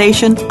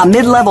organization, a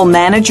mid-level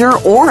manager,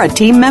 or a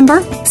team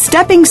member?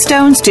 Stepping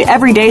Stones to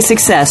Everyday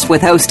Success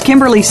with host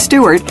Kimberly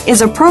Stewart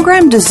is a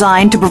program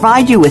designed to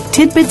provide you with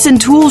tidbits and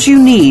tools you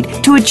need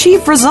to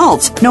achieve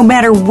results no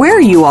matter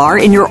where you are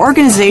in your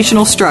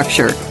organizational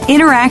structure.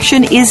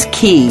 Interaction is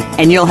key,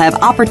 and you'll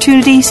have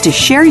opportunities to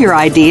share your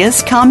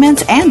ideas,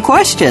 comments, and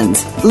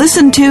questions.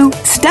 Listen to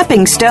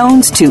Stepping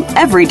Stones to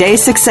Everyday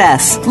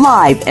Success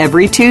live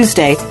every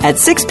Tuesday at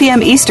 6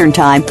 p.m. Eastern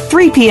Time,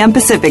 3 p.m.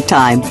 Pacific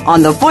Time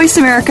on the Voice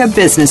America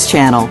Business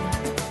Channel.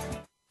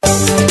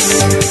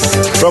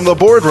 From the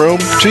boardroom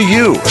to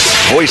you,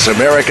 Voice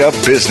America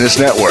Business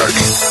Network.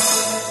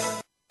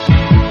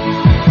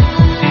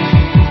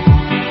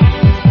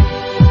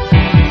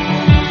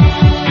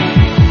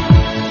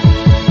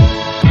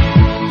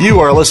 You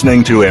are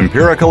listening to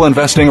Empirical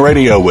Investing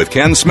Radio with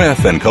Ken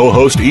Smith and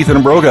co-host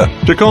Ethan Broga.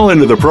 To call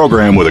into the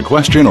program with a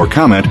question or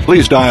comment,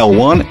 please dial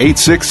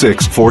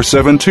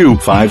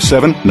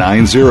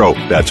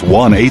 1-866-472-5790. That's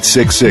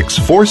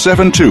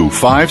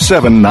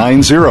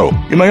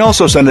 1-866-472-5790. You may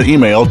also send an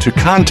email to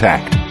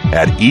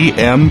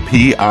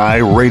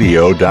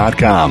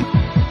contact@empiradio.com.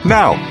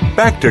 Now,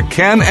 back to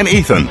Ken and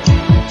Ethan.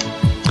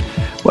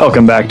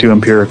 Welcome back to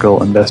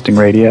Empirical Investing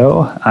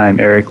Radio. I'm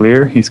Eric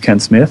Lear. He's Ken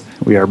Smith.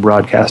 We are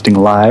broadcasting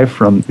live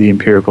from the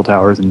Empirical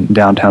Towers in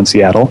downtown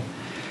Seattle.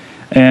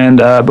 And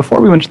before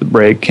we went to the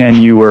break, Ken,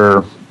 you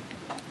were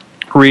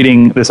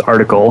reading this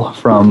article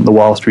from the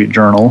Wall Street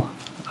Journal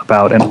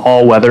about an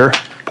all-weather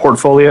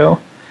portfolio.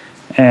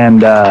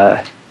 And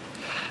I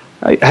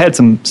had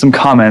some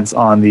comments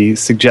on the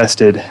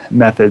suggested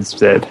methods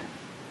that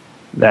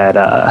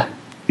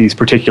these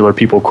particular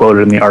people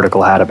quoted in the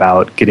article had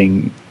about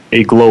getting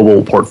a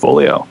global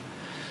portfolio.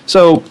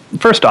 So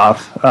first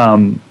off,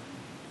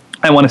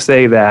 I want to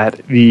say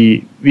that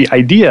the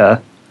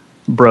idea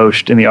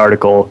broached in the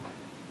article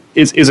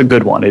is a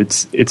good one.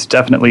 It's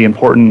definitely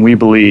important. We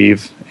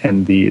believe,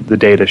 and the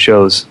data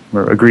shows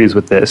or agrees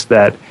with this,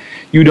 that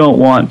you don't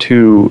want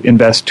to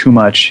invest too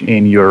much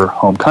in your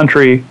home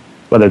country,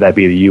 whether that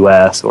be the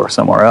U.S. or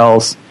somewhere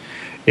else.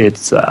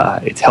 It's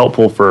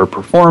helpful for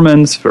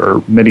performance,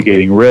 for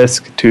mitigating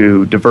risk,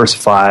 to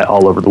diversify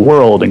all over the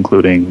world,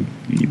 including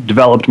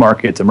developed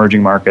markets,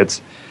 emerging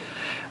markets.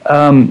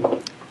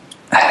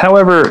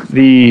 However,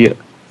 the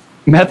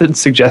methods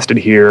suggested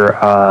here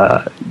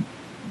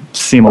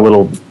seem a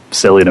little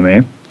silly to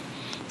me.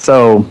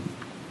 So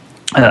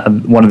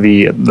one of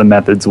the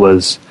methods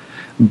was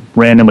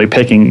randomly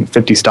picking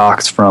 50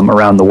 stocks from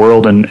around the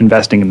world and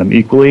investing in them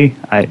equally.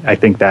 I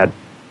think that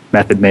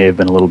method may have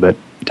been a little bit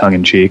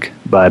tongue-in-cheek,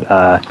 but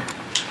well,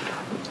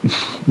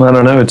 I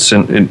don't know. It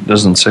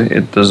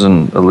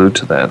doesn't allude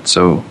to that.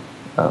 So,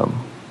 I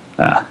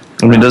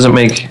mean, it doesn't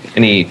make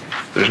any.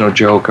 There's no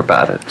joke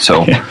about it.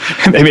 So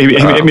maybe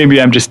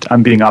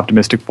I'm being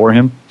optimistic for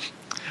him.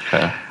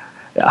 Okay.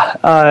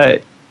 Yeah,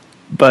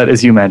 but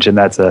as you mentioned,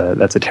 that's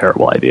a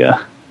terrible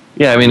idea.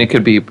 Yeah, I mean, it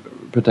could be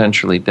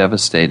potentially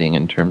devastating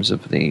in terms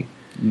of the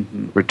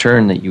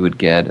return that you would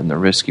get and the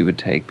risk you would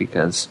take,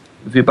 because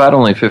if you bought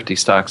only 50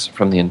 stocks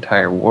from the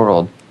entire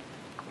world,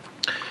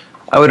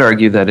 I would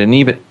argue that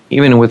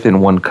even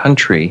within one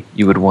country,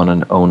 you would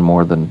want to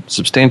own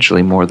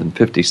substantially more than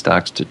 50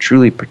 stocks to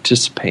truly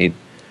participate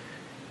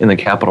in the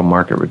capital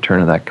market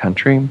return of that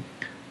country.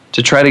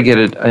 To try to get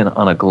it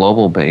on a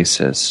global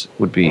basis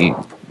would be,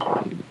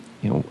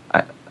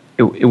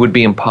 it would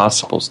be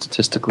impossible,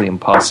 statistically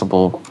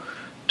impossible,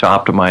 to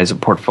optimize a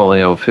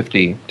portfolio of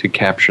 50 to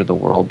capture the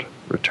world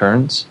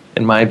returns,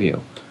 in my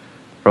view,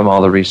 from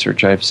all the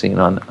research I've seen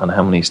on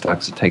how many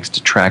stocks it takes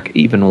to track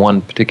even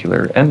one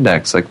particular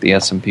index, like the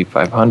S&P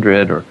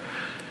 500 or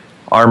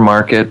our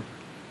market.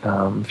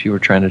 If you were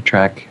trying to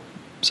track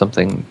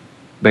something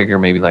bigger,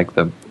 maybe like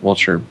the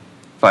Wilshire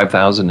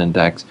 5,000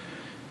 index,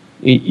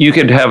 you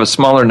could have a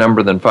smaller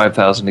number than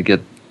 5,000 to get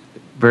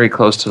very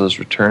close to those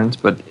returns,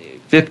 but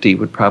 50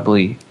 would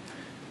probably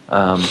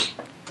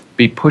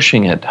be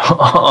pushing it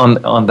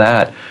on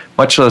that,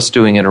 much less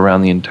doing it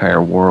around the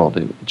entire world.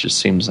 It just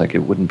seems like it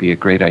wouldn't be a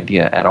great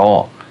idea at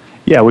all.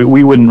 Yeah,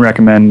 we wouldn't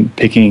recommend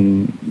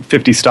picking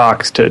 50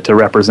 stocks to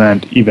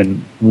represent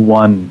even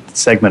one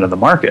segment of the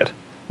market,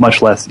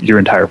 much less your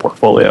entire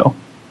portfolio.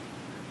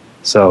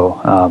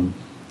 So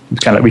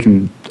we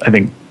can, I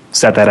think,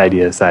 set that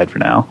idea aside for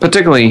now.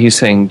 Particularly, he's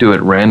saying do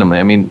it randomly.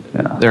 I mean,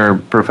 there are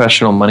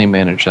professional money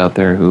managers out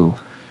there who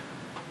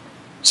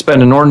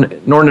spend an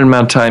inordinate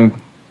amount of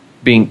time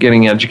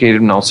getting educated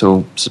and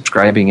also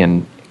subscribing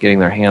and getting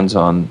their hands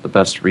on the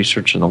best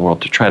research in the world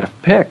to try to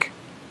pick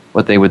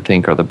what they would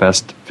think are the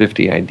best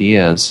 50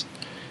 ideas.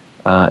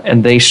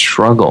 And they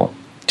struggle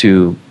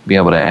to be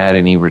able to add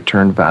any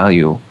return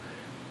value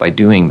by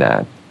doing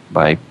that,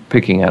 by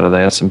picking out of the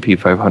S&P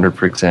 500,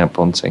 for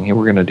example, and saying, hey,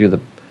 we're going to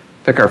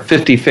pick our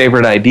 50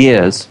 favorite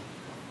ideas.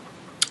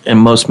 And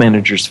most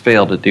managers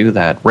fail to do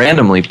that.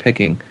 Randomly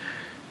picking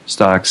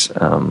stocks,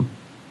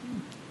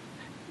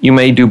 you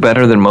may do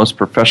better than most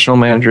professional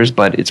managers,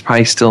 but it's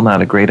probably still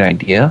not a great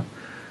idea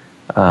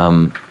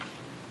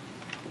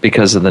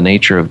because of the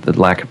nature of the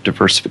lack of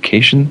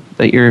diversification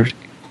that you're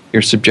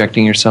you're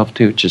subjecting yourself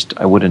to,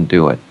 I wouldn't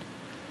do it.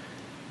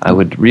 I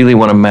would really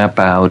want to map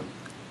out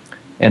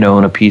and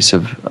own a piece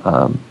of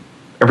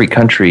every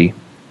country,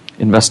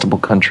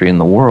 investable country in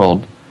the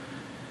world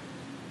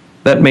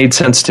that made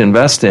sense to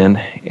invest in,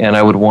 and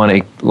I would want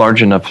a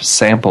large enough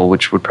sample,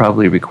 which would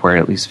probably require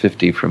at least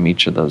 50 from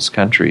each of those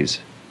countries,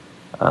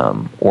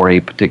 or a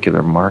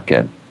particular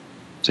market.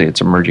 Say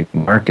it's emerging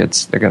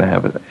markets, they're going to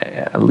have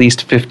at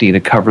least 50 to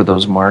cover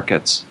those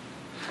markets.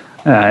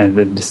 And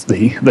then just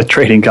the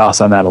trading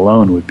costs on that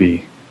alone would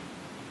be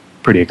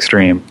pretty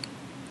extreme.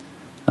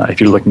 If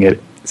you're looking at,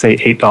 say,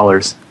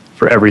 $8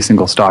 for every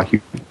single stock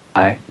you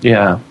buy,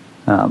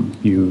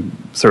 you'd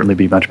certainly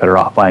be much better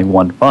off buying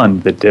one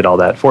fund that did all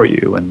that for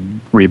you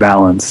and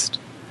rebalanced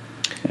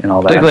and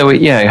all that.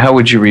 Particularly, how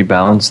would you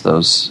rebalance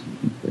those?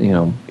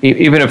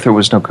 Even if there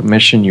was no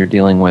commission, you're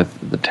dealing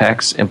with the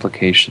tax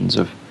implications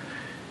of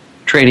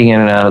trading in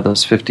and out of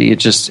those 50.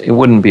 It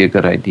wouldn't be a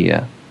good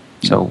idea.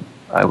 So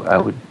I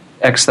would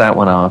X that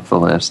one off the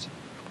list.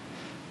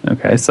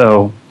 Okay,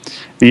 so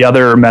the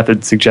other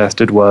method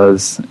suggested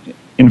was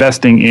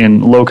investing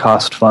in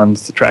low-cost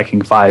funds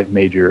tracking 5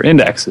 major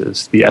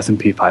indexes: the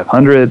S&P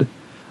 500,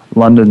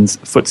 London's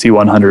FTSE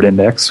 100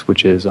 index,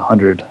 which is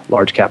 100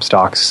 large-cap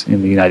stocks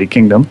in the United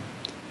Kingdom,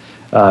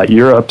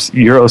 Europe's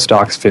Euro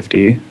Stoxx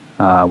 50,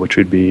 which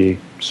would be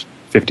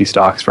 50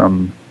 stocks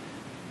from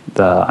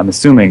I'm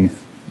assuming,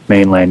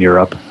 mainland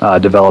Europe,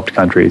 developed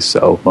countries,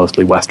 so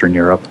mostly Western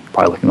Europe,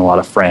 probably looking at a lot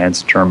of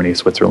France, Germany,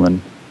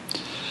 Switzerland,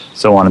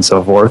 so on and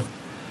so forth.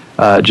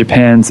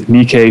 Japan's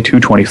Nikkei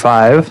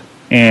 225,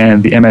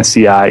 and the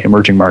MSCI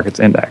Emerging Markets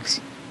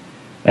Index,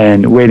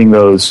 and weighting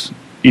those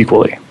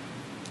equally.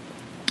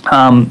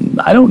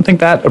 I don't think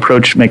that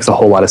approach makes a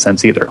whole lot of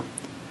sense either.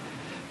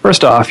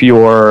 First off,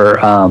 you're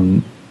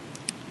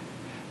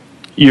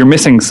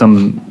missing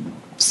some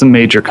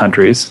major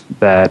countries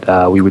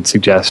that we would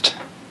suggest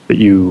that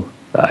you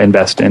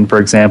invest in. For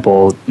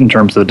example, in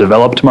terms of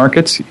developed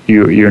markets,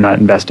 you're not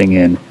investing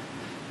in,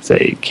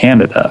 say,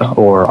 Canada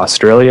or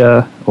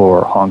Australia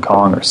or Hong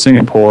Kong or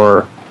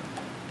Singapore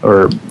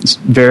or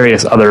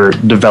various other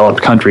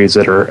developed countries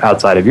that are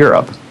outside of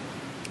Europe.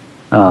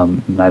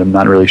 I'm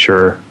not really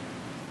sure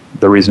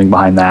the reasoning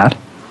behind that.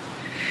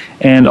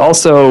 And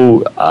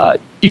also,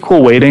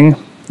 equal weighting,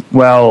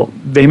 well,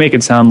 they make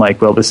it sound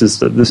like, well, this is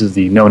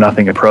the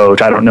know-nothing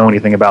approach. I don't know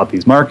anything about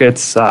these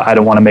markets. I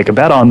don't want to make a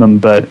bet on them.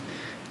 But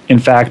in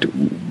fact,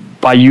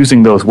 by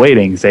using those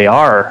weightings, they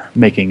are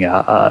making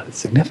a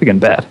significant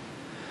bet.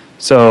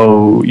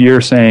 So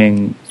you're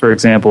saying, for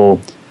example,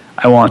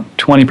 I want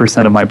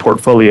 20% of my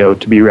portfolio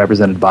to be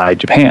represented by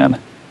Japan.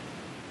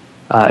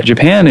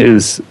 Japan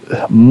is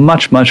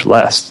much, much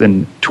less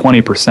than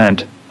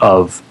 20%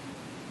 of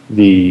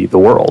the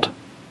world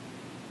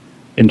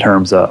in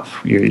terms of,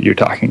 you're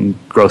talking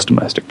gross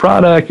domestic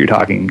product, you're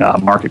talking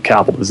market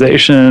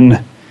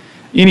capitalization,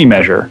 any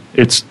measure.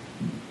 It's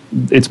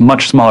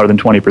much smaller than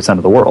 20%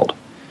 of the world.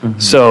 Mm-hmm.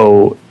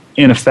 So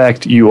in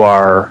effect, you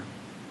are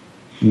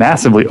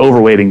massively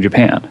overweighting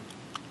Japan.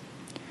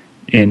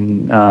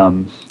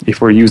 If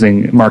we're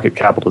using market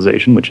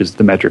capitalization, which is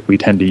the metric we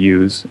tend to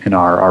use in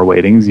our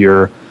weightings,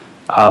 you're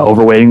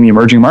overweighting the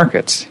emerging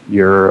markets.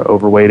 You're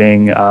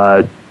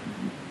overweighting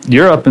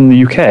Europe and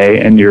the UK,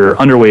 and you're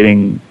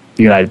underweighting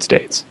the United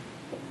States.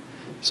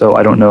 So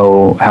I don't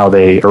know how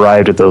they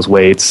arrived at those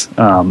weights,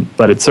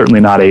 but it's certainly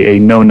not a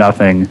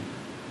know-nothing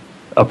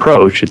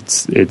approach.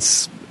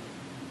 It's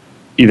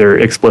either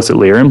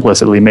explicitly or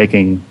implicitly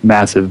making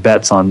massive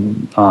bets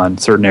on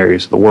certain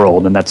areas of the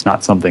world, and that's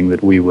not something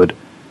that we would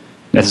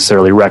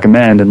necessarily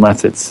recommend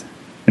unless it's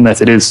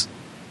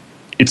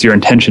your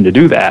intention to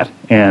do that.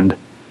 And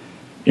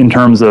in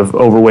terms of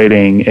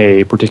overweighting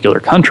a particular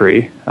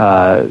country,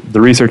 the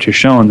research has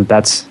shown that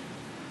that's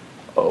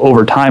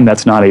over time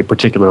that's not a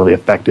particularly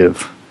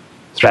effective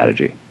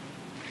strategy.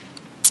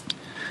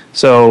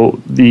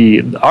 So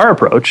our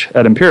approach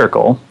at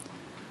Empirical,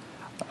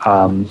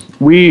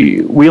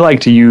 we like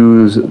to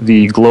use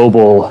the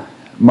global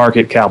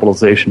market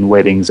capitalization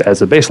weightings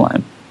as a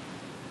baseline.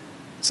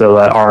 So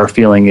that our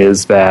feeling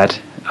is that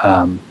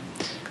an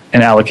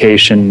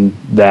allocation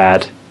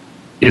that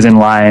is in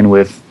line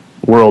with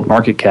world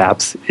market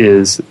caps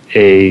is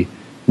a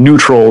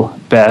neutral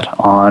bet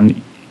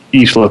on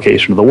each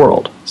location of the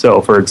world. So,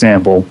 for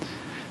example,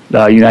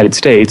 the United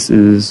States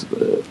is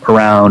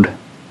around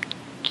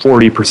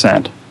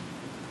 40%,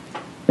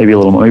 maybe a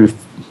little more, maybe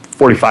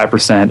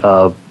 45%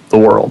 of the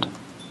world.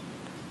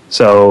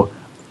 So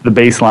the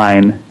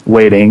baseline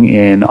weighting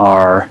in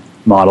our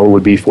model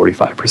would be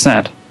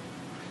 45%.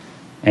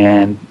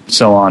 And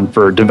so on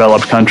for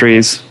developed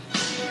countries.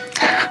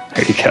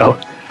 There you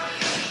go.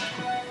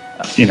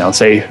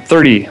 Say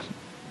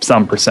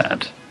 30-some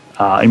percent.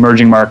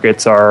 Emerging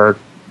markets are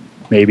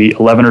maybe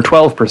 11 or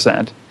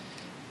 12%.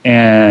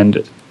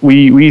 And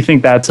we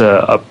think that's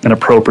an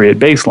appropriate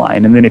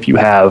baseline. And then if you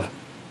have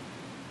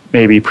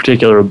maybe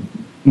particular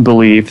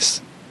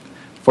beliefs,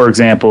 for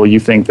example, you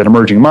think that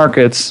emerging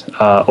markets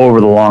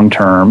over the long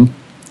term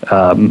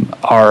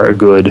are a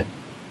good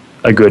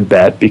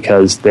bet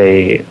because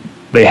they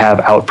they have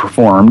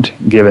outperformed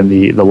given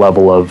the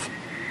level of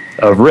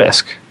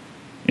risk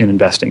in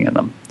investing in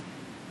them,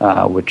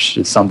 which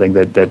is something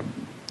that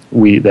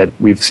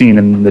we've seen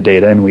in the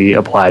data and we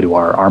apply to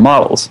our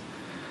models.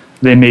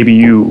 Then maybe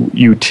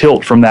you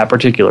tilt from that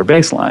particular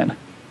baseline,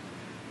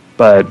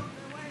 but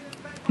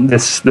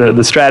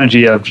the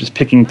strategy of just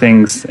picking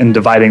things and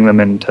dividing them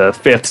into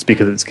fifths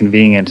because it's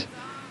convenient,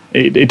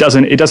 it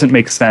doesn't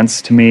make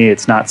sense to me.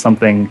 It's not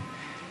something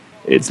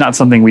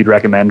we'd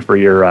recommend for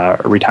your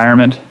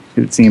retirement.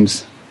 It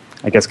seems,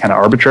 I guess, kind of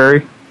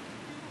arbitrary.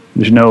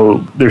 There's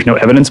no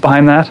evidence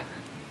behind that,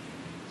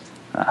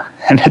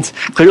 and it's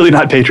clearly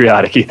not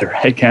patriotic either,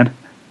 right, Ken?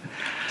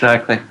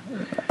 Exactly.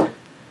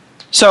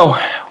 So,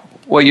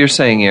 what you're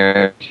saying,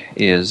 Eric,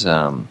 is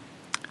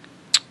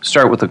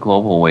start with a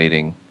global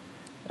weighting,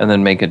 and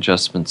then make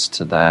adjustments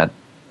to that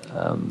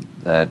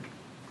that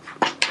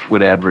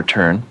would add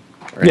return,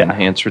 or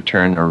enhance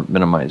return, or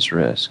minimize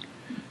risk,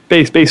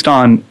 based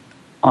on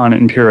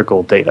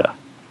empirical data.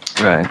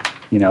 Right.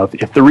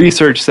 If the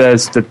research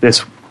says that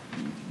this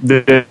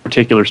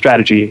particular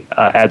strategy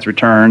adds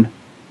return,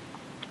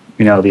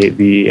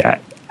 the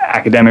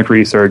academic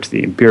research,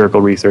 the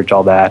empirical research,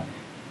 all that,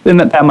 then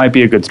that might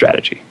be a good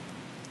strategy.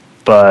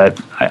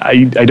 But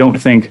I don't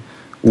think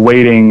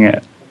weighting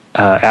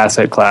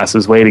asset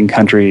classes, weighting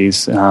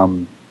countries,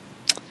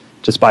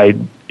 just by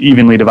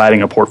evenly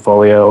dividing a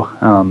portfolio,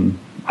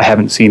 I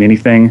haven't seen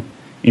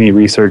any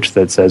research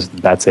that says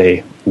that's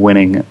a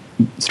winning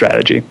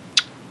strategy.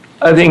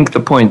 I think the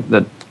point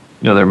that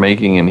they're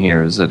making in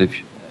here is that if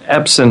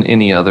absent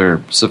any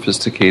other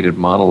sophisticated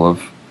model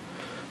of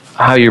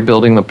how you're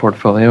building the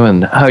portfolio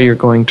and how you're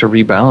going to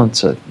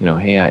rebalance it,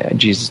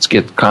 it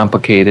gets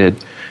complicated.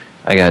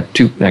 I got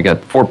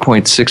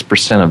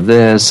 4.6% of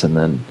this, and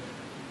then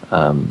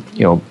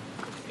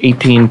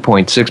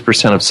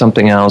 18.6% of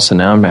something else, and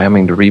now I'm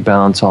having to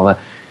rebalance all that.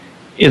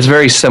 It's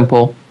very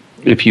simple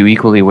if you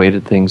equally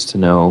weighted things to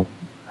know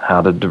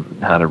how to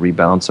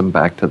rebalance them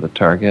back to the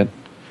target.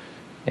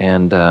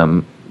 And with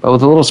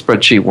a little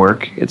spreadsheet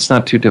work, it's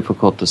not too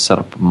difficult to set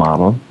up a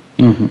model.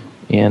 Mm-hmm.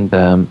 And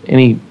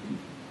any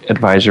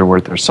advisor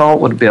worth their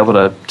salt would be able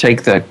to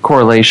take the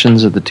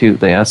correlations of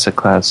the asset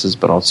classes,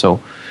 but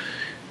also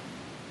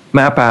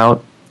map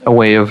out a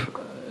way of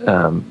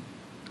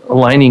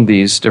aligning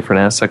these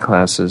different asset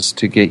classes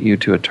to get you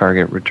to a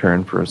target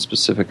return for a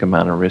specific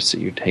amount of risk that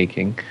you're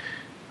taking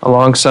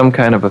along some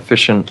kind of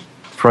efficient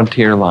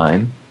frontier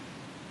line.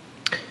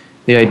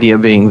 The idea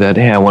being that,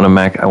 hey, I want to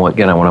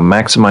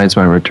maximize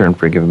my return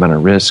for a given amount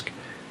of risk.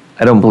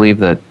 I don't believe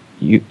that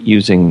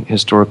using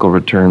historical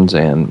returns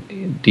and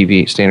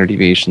standard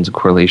deviations and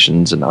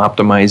correlations and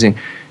optimizing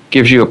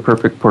gives you a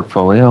perfect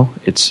portfolio.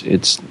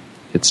 It's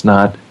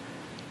not,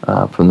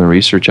 from the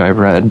research I've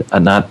read,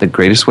 not the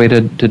greatest way to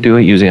do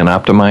it using an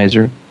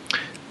optimizer.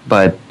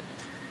 But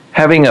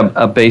having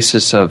a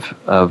basis of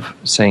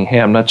saying, hey,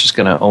 I'm not just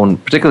going to own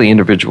particularly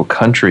individual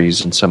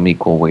countries in some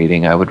equal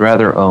weighting. I would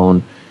rather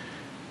own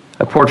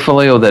a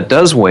portfolio that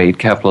does weight,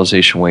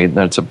 capitalization weight.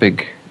 That's a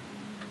big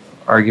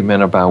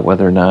argument about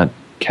whether or not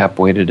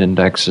cap-weighted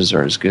indexes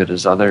are as good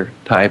as other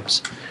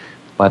types.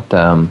 But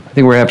I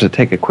think we're going to have to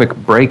take a quick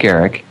break,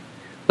 Eric.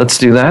 Let's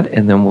do that,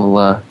 and then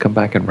we'll come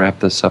back and wrap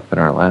this up in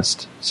our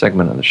last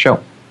segment of the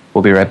show.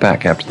 We'll be right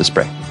back after this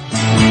break.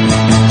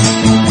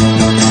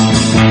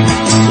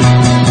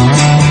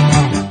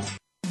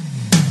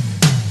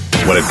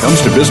 When it comes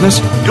to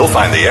business, you'll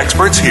find the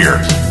experts here.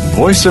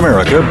 Voice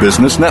America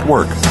Business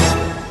Network.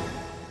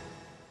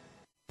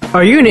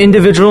 Are you an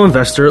individual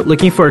investor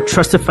looking for a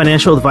trusted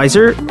financial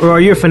advisor, or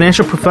are you a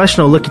financial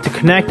professional looking to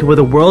connect with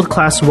a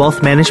world-class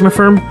wealth management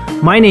firm?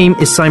 My name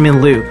is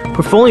Simon Liu,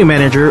 Portfolio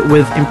Manager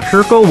with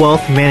Empirical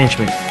Wealth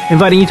Management,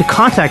 inviting you to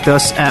contact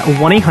us at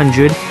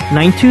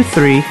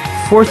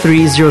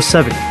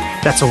 1-800-923-4307.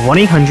 That's a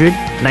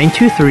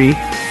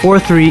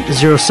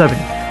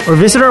 1-800-923-4307. Or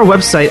visit our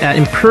website at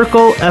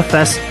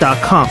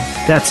empiricalfs.com.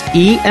 That's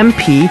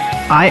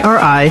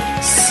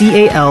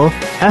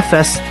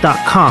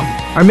EMPIRICALFS.com.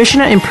 Our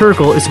mission at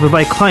Empirical is to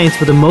provide clients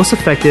with the most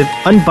effective,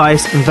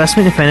 unbiased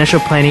investment and financial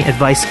planning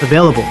advice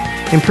available.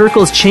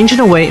 Empirical is changing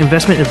the way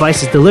investment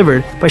advice is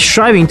delivered by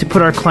striving to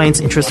put our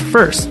clients' interests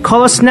first.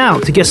 Call us now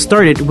to get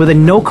started with a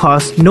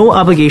no-cost,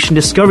 no-obligation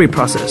discovery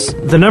process.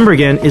 The number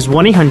again is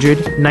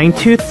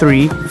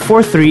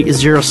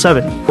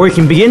 1-800-923-4307. Or you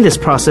can begin this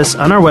process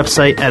on our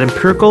website at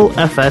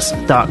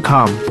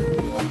empiricalfs.com.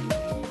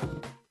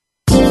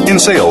 In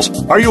sales,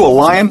 are you a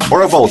lion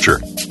or a vulture?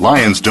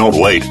 Lions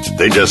don't wait.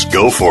 They just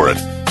go for it.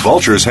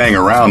 Vultures hang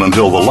around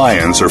until the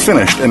lions are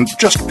finished and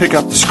just pick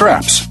up the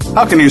scraps.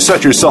 How can you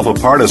set yourself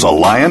apart as a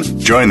lion?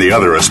 Join the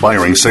other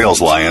aspiring sales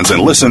lions and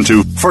listen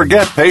to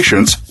Forget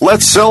Patience,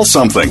 Let's Sell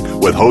Something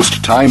with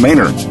host Ty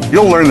Maynard.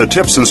 You'll learn the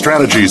tips and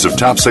strategies of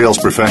top sales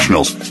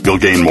professionals. You'll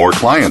gain more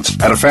clients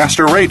at a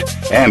faster rate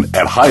and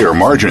at higher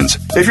margins.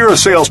 If you're a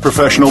sales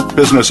professional,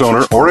 business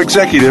owner, or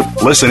executive,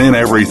 listen in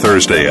every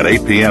Thursday at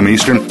 8 p.m.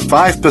 Eastern,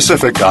 5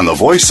 Pacific on the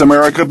Voice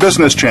America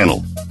Business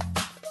Channel.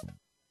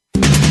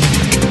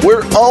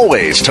 We're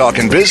always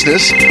talking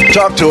business.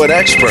 Talk to an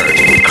expert.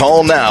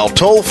 Call now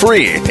toll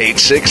free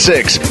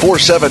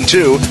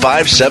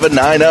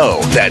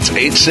 866-472-5790. That's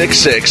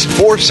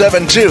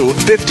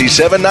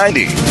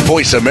 866-472-5790.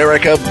 Voice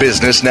America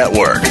Business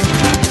Network.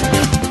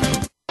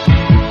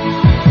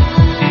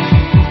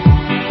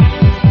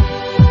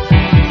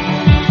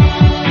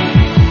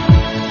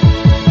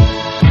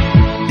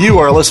 You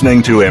are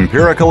listening to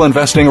Empirical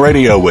Investing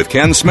Radio with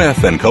Ken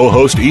Smith and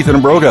co-host Ethan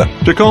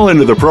Broga. To call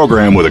into the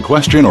program with a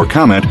question or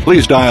comment,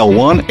 please dial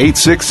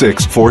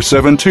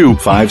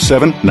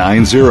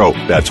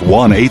 1-866-472-5790. That's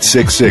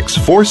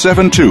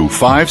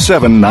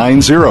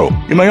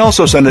 1-866-472-5790. You may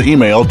also send an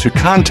email to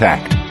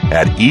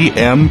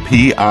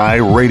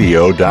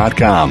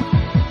contact@empiradio.com.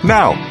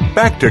 Now,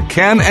 back to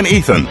Ken and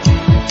Ethan.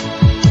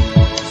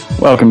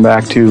 Welcome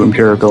back to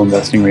Empirical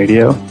Investing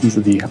Radio. This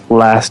is the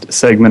last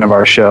segment of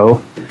our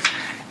show.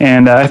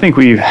 And I think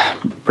we've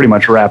pretty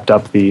much wrapped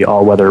up the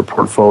all-weather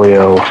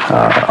portfolio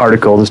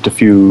article. Just a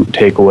few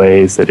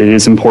takeaways: that it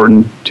is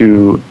important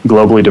to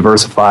globally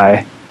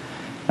diversify,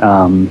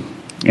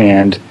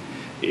 and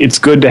it's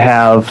good to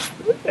have,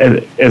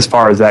 as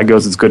far as that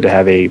goes, it's good to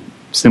have a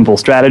simple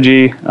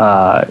strategy.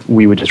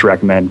 We would just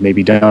recommend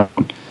maybe don't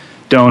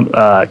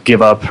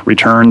give up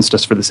returns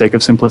just for the sake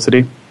of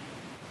simplicity.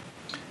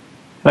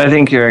 I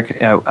think,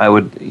 Eric, I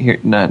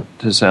would, not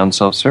to sound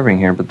self-serving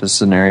here, but this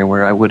is an area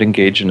where I would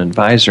engage an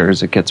advisor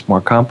as it gets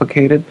more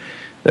complicated.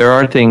 There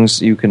are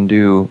things you can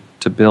do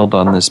to build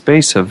on this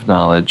base of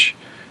knowledge,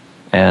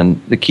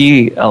 and the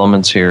key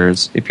elements here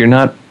is if you're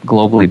not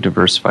globally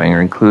diversifying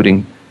or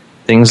including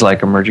things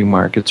like emerging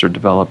markets or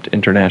developed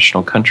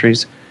international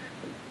countries,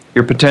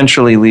 you're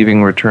potentially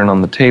leaving return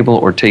on the table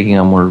or taking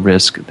on more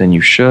risk than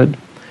you should,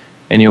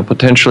 and you'll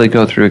potentially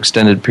go through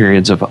extended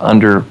periods of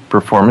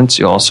underperformance.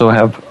 You also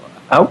have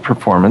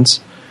outperformance.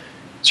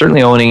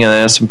 Certainly owning an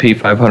S&P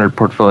 500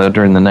 portfolio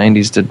during the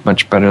 90s did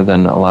much better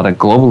than a lot of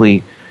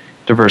globally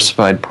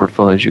diversified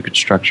portfolios you could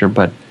structure,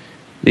 but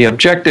the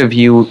objective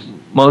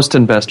most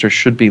investors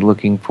should be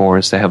looking for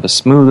is to have a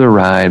smoother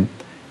ride,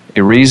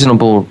 a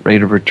reasonable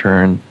rate of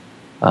return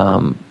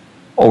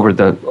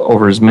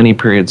over as many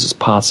periods as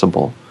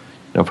possible.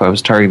 If I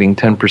was targeting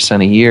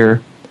 10% a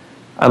year,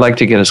 I'd like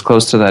to get as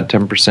close to that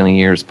 10% a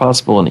year as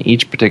possible in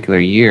each particular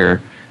year,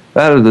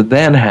 rather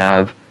than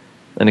have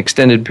an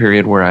extended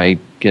period where I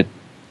get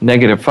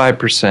negative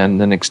 5%, and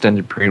then an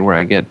extended period where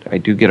I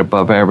do get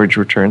above average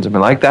returns. I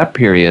mean, like that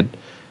period.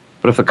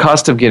 But if the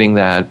cost of getting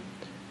that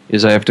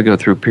is I have to go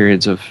through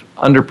periods of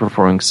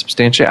underperforming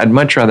substantially, I'd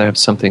much rather have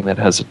something that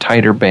has a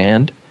tighter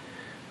band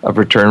of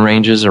return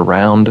ranges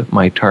around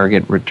my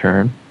target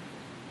return.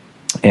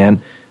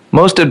 And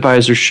most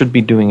advisors should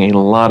be doing a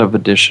lot of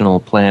additional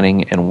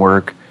planning and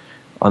work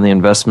on the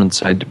investment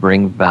side to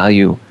bring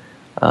value.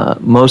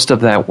 Most of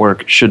that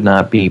work should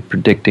not be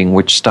predicting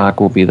which stock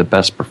will be the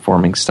best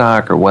performing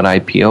stock or what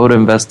IPO to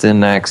invest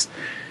in next.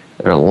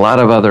 There are a lot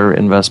of other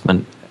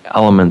investment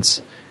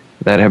elements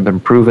that have been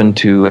proven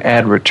to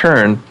add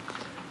return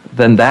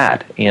than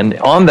that. And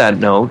on that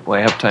note, I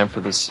have time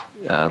for this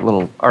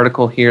little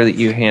article here that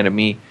you handed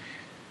me.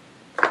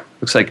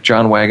 Looks like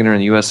John Wagner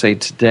in USA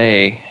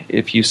Today.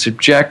 If you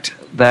subject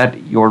that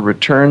your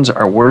returns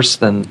are worse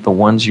than the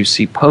ones you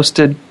see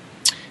posted,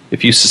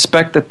 if you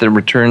suspect that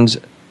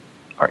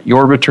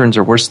your returns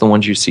are worse than the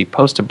ones you see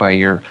posted by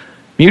your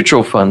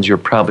mutual funds, you're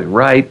probably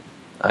right.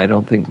 I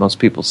don't think most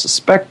people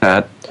suspect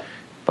that,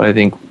 but I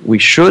think we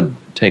should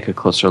take a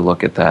closer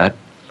look at that.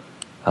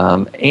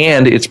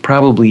 And it's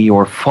probably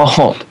your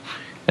fault.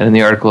 And in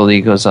the article,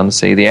 he goes on to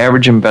say, the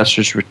average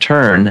investor's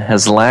return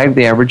has lagged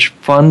the average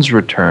fund's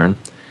return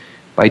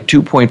by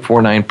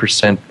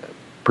 2.49%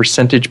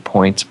 percentage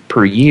points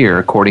per year,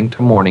 according to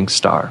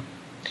Morningstar,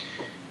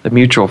 the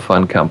mutual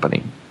fund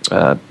company.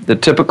 The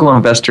typical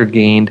investor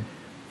gained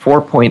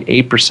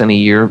 4.8% a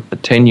year, the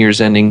 10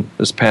 years ending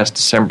this past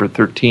December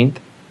 13th,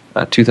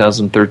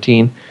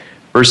 2013,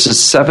 versus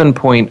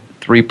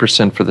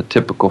 7.3% for the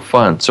typical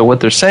fund. So what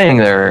they're saying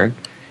there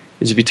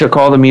is if you took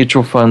all the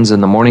mutual funds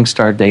in the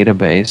Morningstar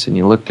database and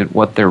you looked at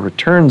what their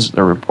returns,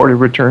 their reported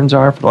returns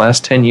are for the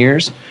last 10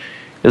 years,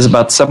 is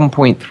about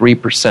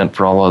 7.3%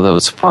 for all of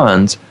those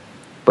funds.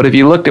 But if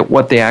you looked at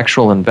what the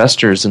actual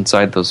investors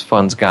inside those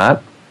funds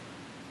got,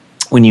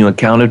 when you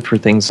accounted for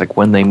things like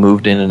when they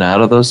moved in and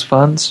out of those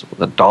funds,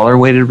 the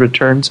dollar-weighted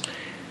returns,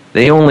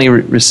 they only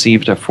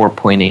received a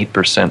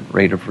 4.8%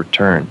 rate of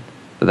return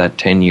for that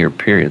 10-year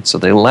period. So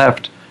they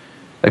left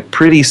a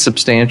pretty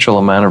substantial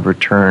amount of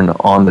return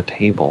on the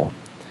table.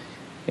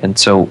 And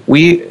so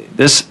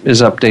this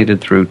is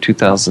updated through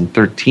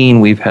 2013.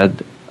 We've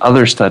had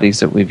other studies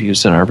that we've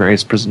used in our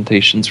various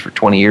presentations for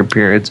 20-year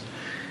periods.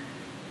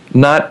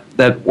 Not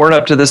that weren't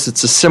up to this,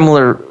 it's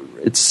similar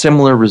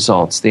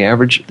results.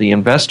 The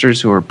investors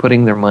who are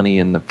putting their money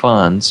in the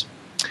funds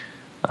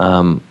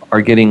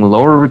are getting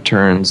lower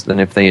returns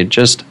than if they had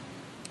just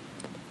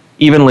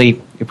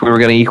if we were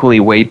going to equally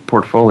weight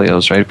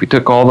portfolios, right? If we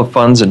took all the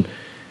funds and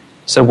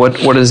said,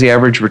 what is the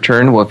average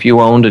return? Well, if you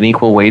owned an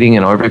equal weighting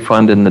in every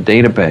fund in the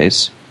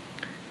database,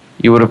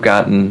 you would have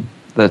gotten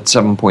that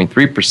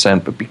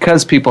 7.3%, but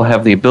because people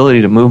have the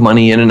ability to move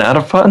money in and out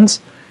of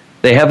funds,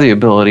 they have the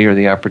ability or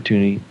the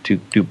opportunity to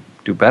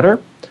do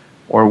better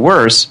or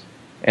worse.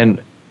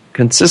 And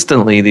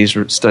consistently, these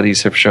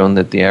studies have shown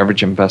that the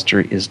average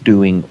investor is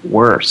doing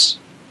worse.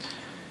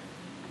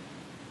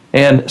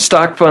 And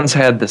stock funds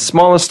had the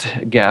smallest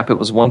gap. It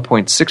was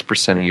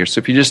 1.6% a year. So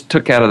if you just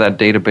took out of that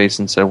database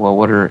and said, well,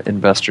 what are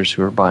investors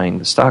who are buying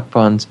the stock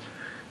funds,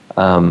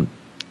 and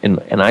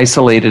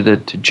isolated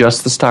it to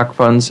just the stock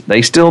funds,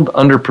 they still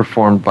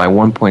underperformed by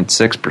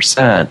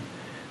 1.6%,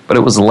 but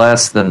it was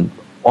less than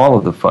all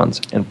of the funds.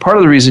 And part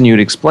of the reason you'd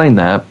explain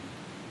that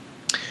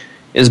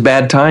is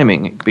bad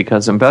timing,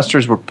 because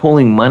investors were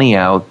pulling money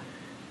out.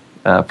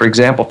 For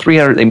example, they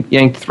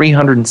yanked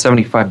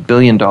 $375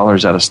 billion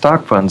out of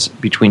stock funds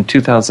between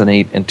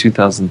 2008 and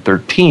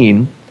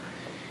 2013,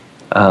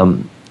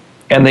 and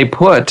they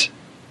put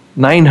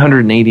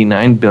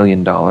 $989 billion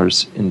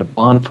into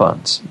bond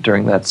funds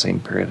during that same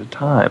period of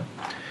time.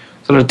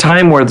 So at a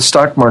time where the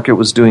stock market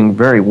was doing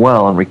very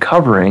well and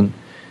recovering,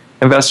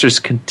 investors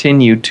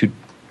continued to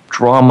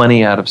draw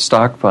money out of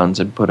stock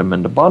funds and put them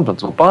into bond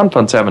funds. Well, bond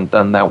funds haven't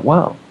done that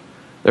well.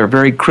 They're a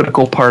very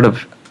critical part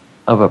of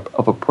a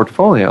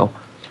portfolio.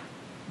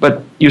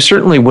 But you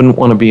certainly wouldn't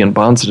want to be in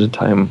bonds at a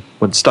time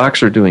when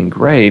stocks are doing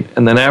great,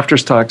 and then after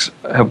stocks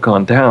have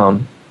gone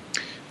down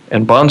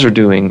and bonds are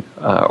doing,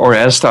 or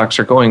as stocks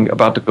are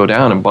about to go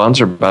down and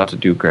bonds are about to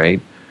do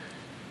great,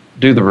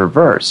 do the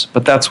reverse.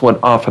 But that's what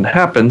often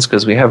happens,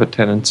 because we have a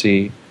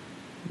tendency,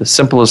 the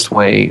simplest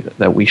way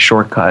that we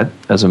shortcut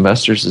as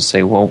investors is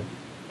say, well,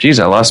 geez,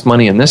 I lost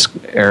money in this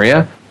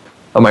area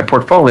of my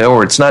portfolio,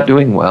 or it's not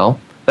doing well.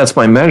 That's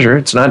my measure.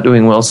 It's not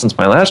doing well since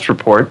my last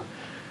report.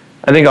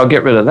 I think I'll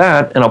get rid of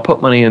that, and I'll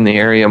put money in the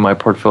area of my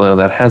portfolio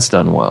that has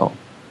done well.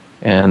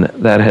 And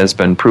that has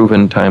been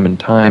proven time and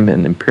time,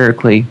 and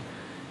empirically,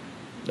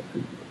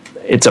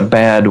 it's a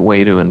bad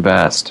way to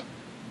invest.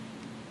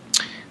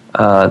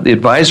 The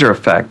advisor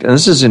effect, and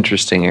this is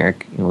interesting,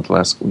 Eric, we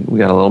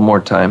got a little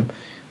more time.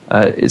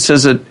 It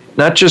says that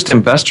not just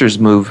investors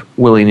move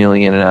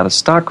willy-nilly in and out of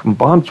stock and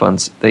bond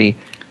funds, they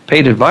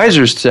paid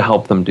advisors to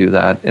help them do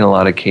that in a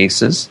lot of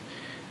cases.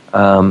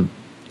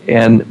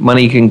 And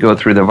money can go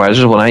through the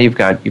advisors. Well, now you're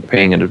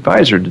paying an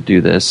advisor to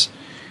do this.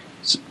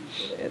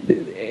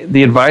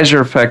 The advisor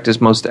effect is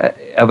most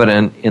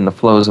evident in the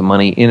flows of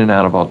money in and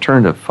out of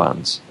alternative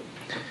funds.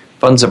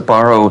 Funds that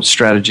borrow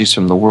strategies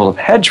from the world of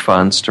hedge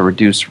funds to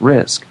reduce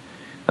risk.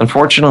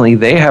 Unfortunately,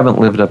 they haven't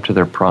lived up to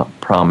their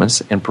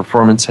promise, and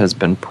performance has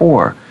been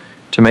poor.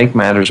 To make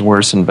matters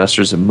worse,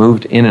 investors have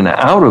moved in and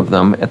out of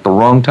them at the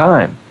wrong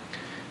time.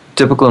 A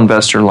typical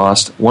investor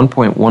lost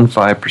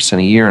 1.15%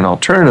 a year in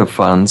alternative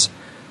funds,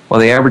 while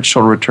the average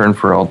total return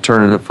for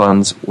alternative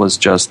funds was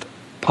just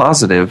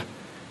positive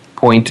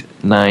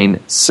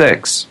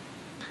 0.96.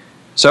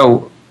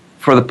 So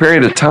for the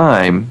period of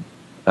time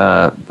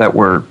that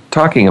we're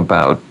talking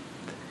about,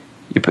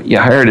 you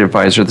hired an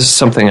advisor. This is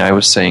something I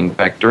was saying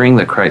back during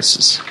the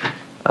crisis,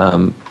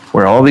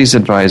 where all these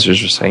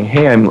advisors were saying,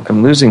 hey,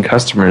 I'm losing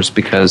customers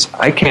because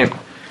I can't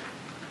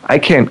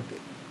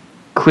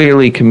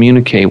clearly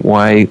communicate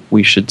why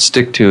we should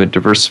stick to a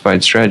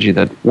diversified strategy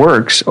that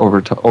works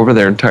over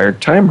their entire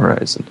time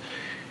horizon.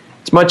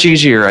 It's much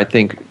easier, I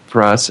think,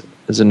 for us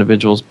as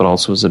individuals, but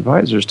also as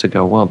advisors, to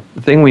go, well,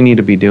 the thing we need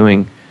to be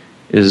doing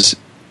is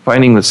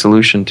finding the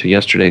solution to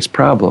yesterday's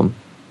problem.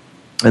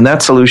 And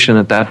that solution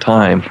at that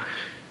time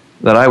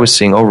that I was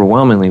seeing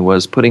overwhelmingly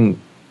was putting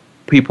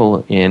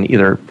people in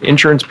either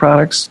insurance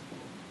products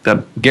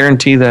that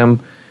guarantee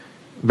them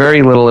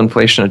very little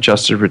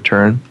inflation-adjusted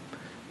return,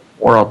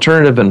 or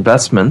alternative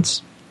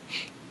investments,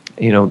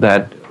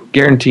 that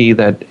guarantee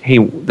that, hey,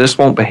 this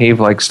won't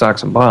behave like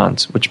stocks and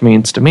bonds, which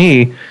means to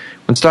me,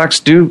 when stocks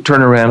do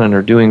turn around and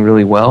are doing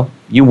really well,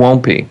 you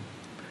won't be.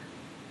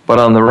 But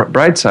on the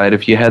bright side,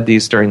 if you had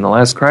these during the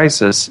last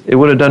crisis, it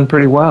would have done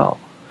pretty well.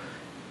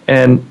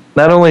 And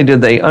not only did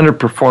they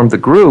underperform the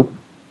group,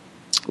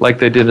 like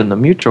they did in the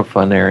mutual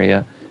fund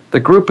area, the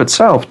group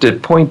itself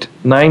did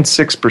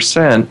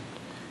 0.96%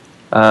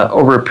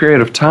 over a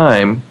period of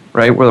time,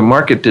 right, where the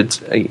market did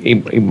a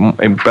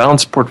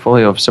balanced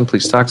portfolio of simply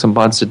stocks and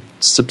bonds did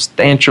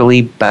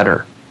substantially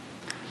better.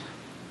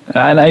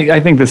 And I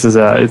think this is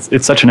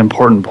it's such an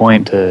important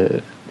point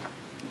to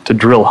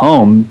drill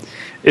home,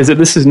 is that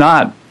this is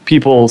not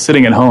people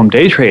sitting at home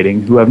day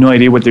trading who have no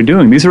idea what they're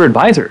doing. These are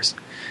advisors.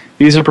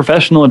 These are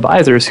professional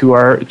advisors who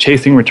are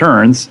chasing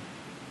returns,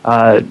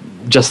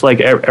 just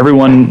like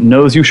everyone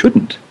knows you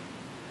shouldn't.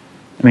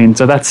 I mean,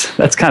 so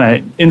that's kind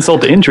of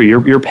insult to injury.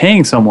 You're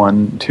paying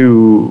someone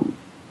to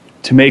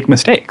make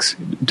mistakes,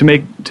 to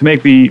make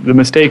the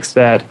mistakes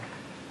that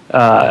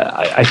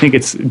I think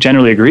it's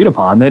generally agreed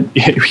upon that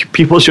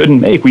people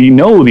shouldn't make. We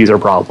know these are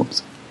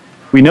problems.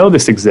 We know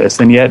this exists,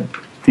 and yet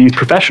these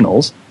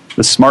professionals,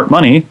 the smart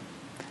money,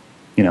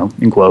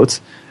 in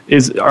quotes,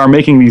 are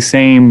making these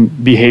same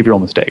behavioral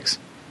mistakes.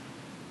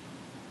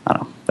 I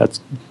don't know. That's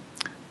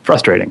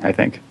frustrating, I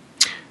think.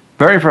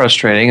 Very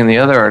frustrating. And the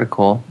other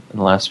article, in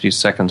the last few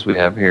seconds we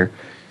have here,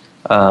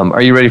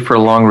 are you ready for a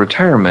long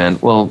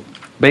retirement? Well,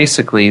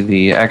 basically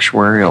the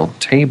actuarial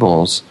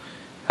tables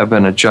have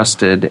been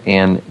adjusted,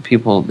 and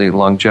the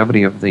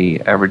longevity of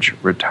the average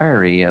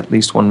retiree, at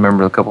least one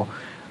member of the couple,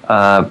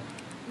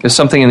 is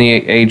something in the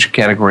age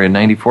category of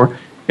 94.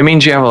 It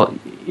means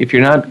if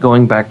you're not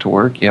going back to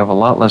work, you have a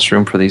lot less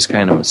room for these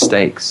kind of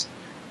mistakes.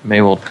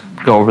 Maybe we'll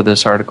go over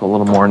this article a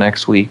little more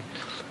next week.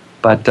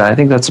 But I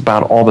think that's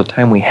about all the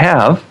time we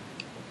have,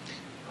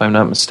 if I'm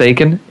not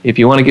mistaken. If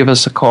you want to give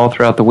us a call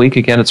throughout the week,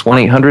 again, it's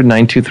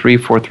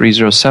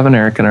 1-800-923-4307.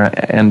 Eric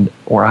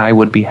or I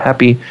would be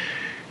happy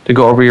to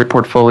go over your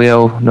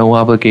portfolio. No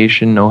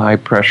obligation, no high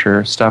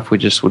pressure stuff. We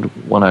just would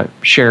want to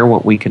share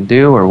what we can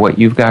do or what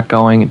you've got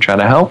going and try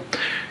to help.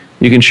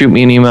 You can shoot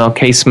me an email,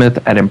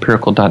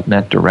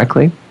 ksmith@empirical.net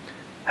directly.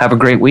 Have a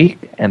great week,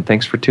 and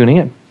thanks for tuning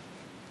in.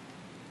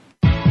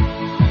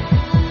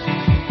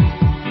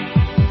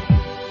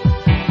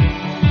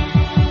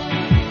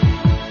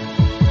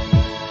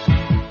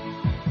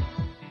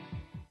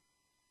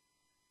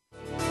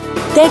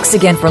 Thanks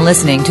again for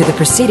listening to the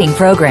preceding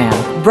program,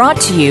 brought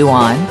to you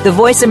on the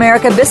Voice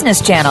America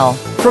Business Channel.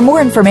 For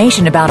more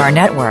information about our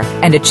network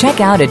and to check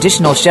out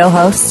additional show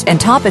hosts and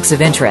topics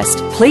of interest,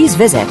 please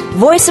visit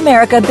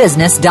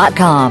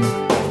voiceamericabusiness.com.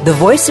 The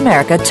Voice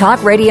America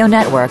Talk Radio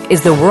Network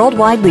is the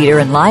worldwide leader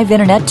in live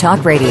Internet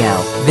talk radio.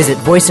 Visit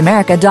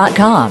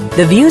voiceamerica.com.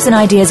 The views and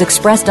ideas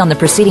expressed on the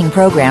preceding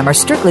program are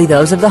strictly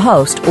those of the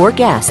host or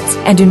guests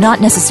and do not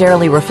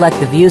necessarily reflect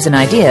the views and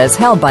ideas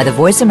held by the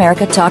Voice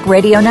America Talk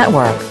Radio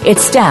Network,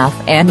 its staff,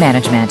 and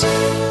management.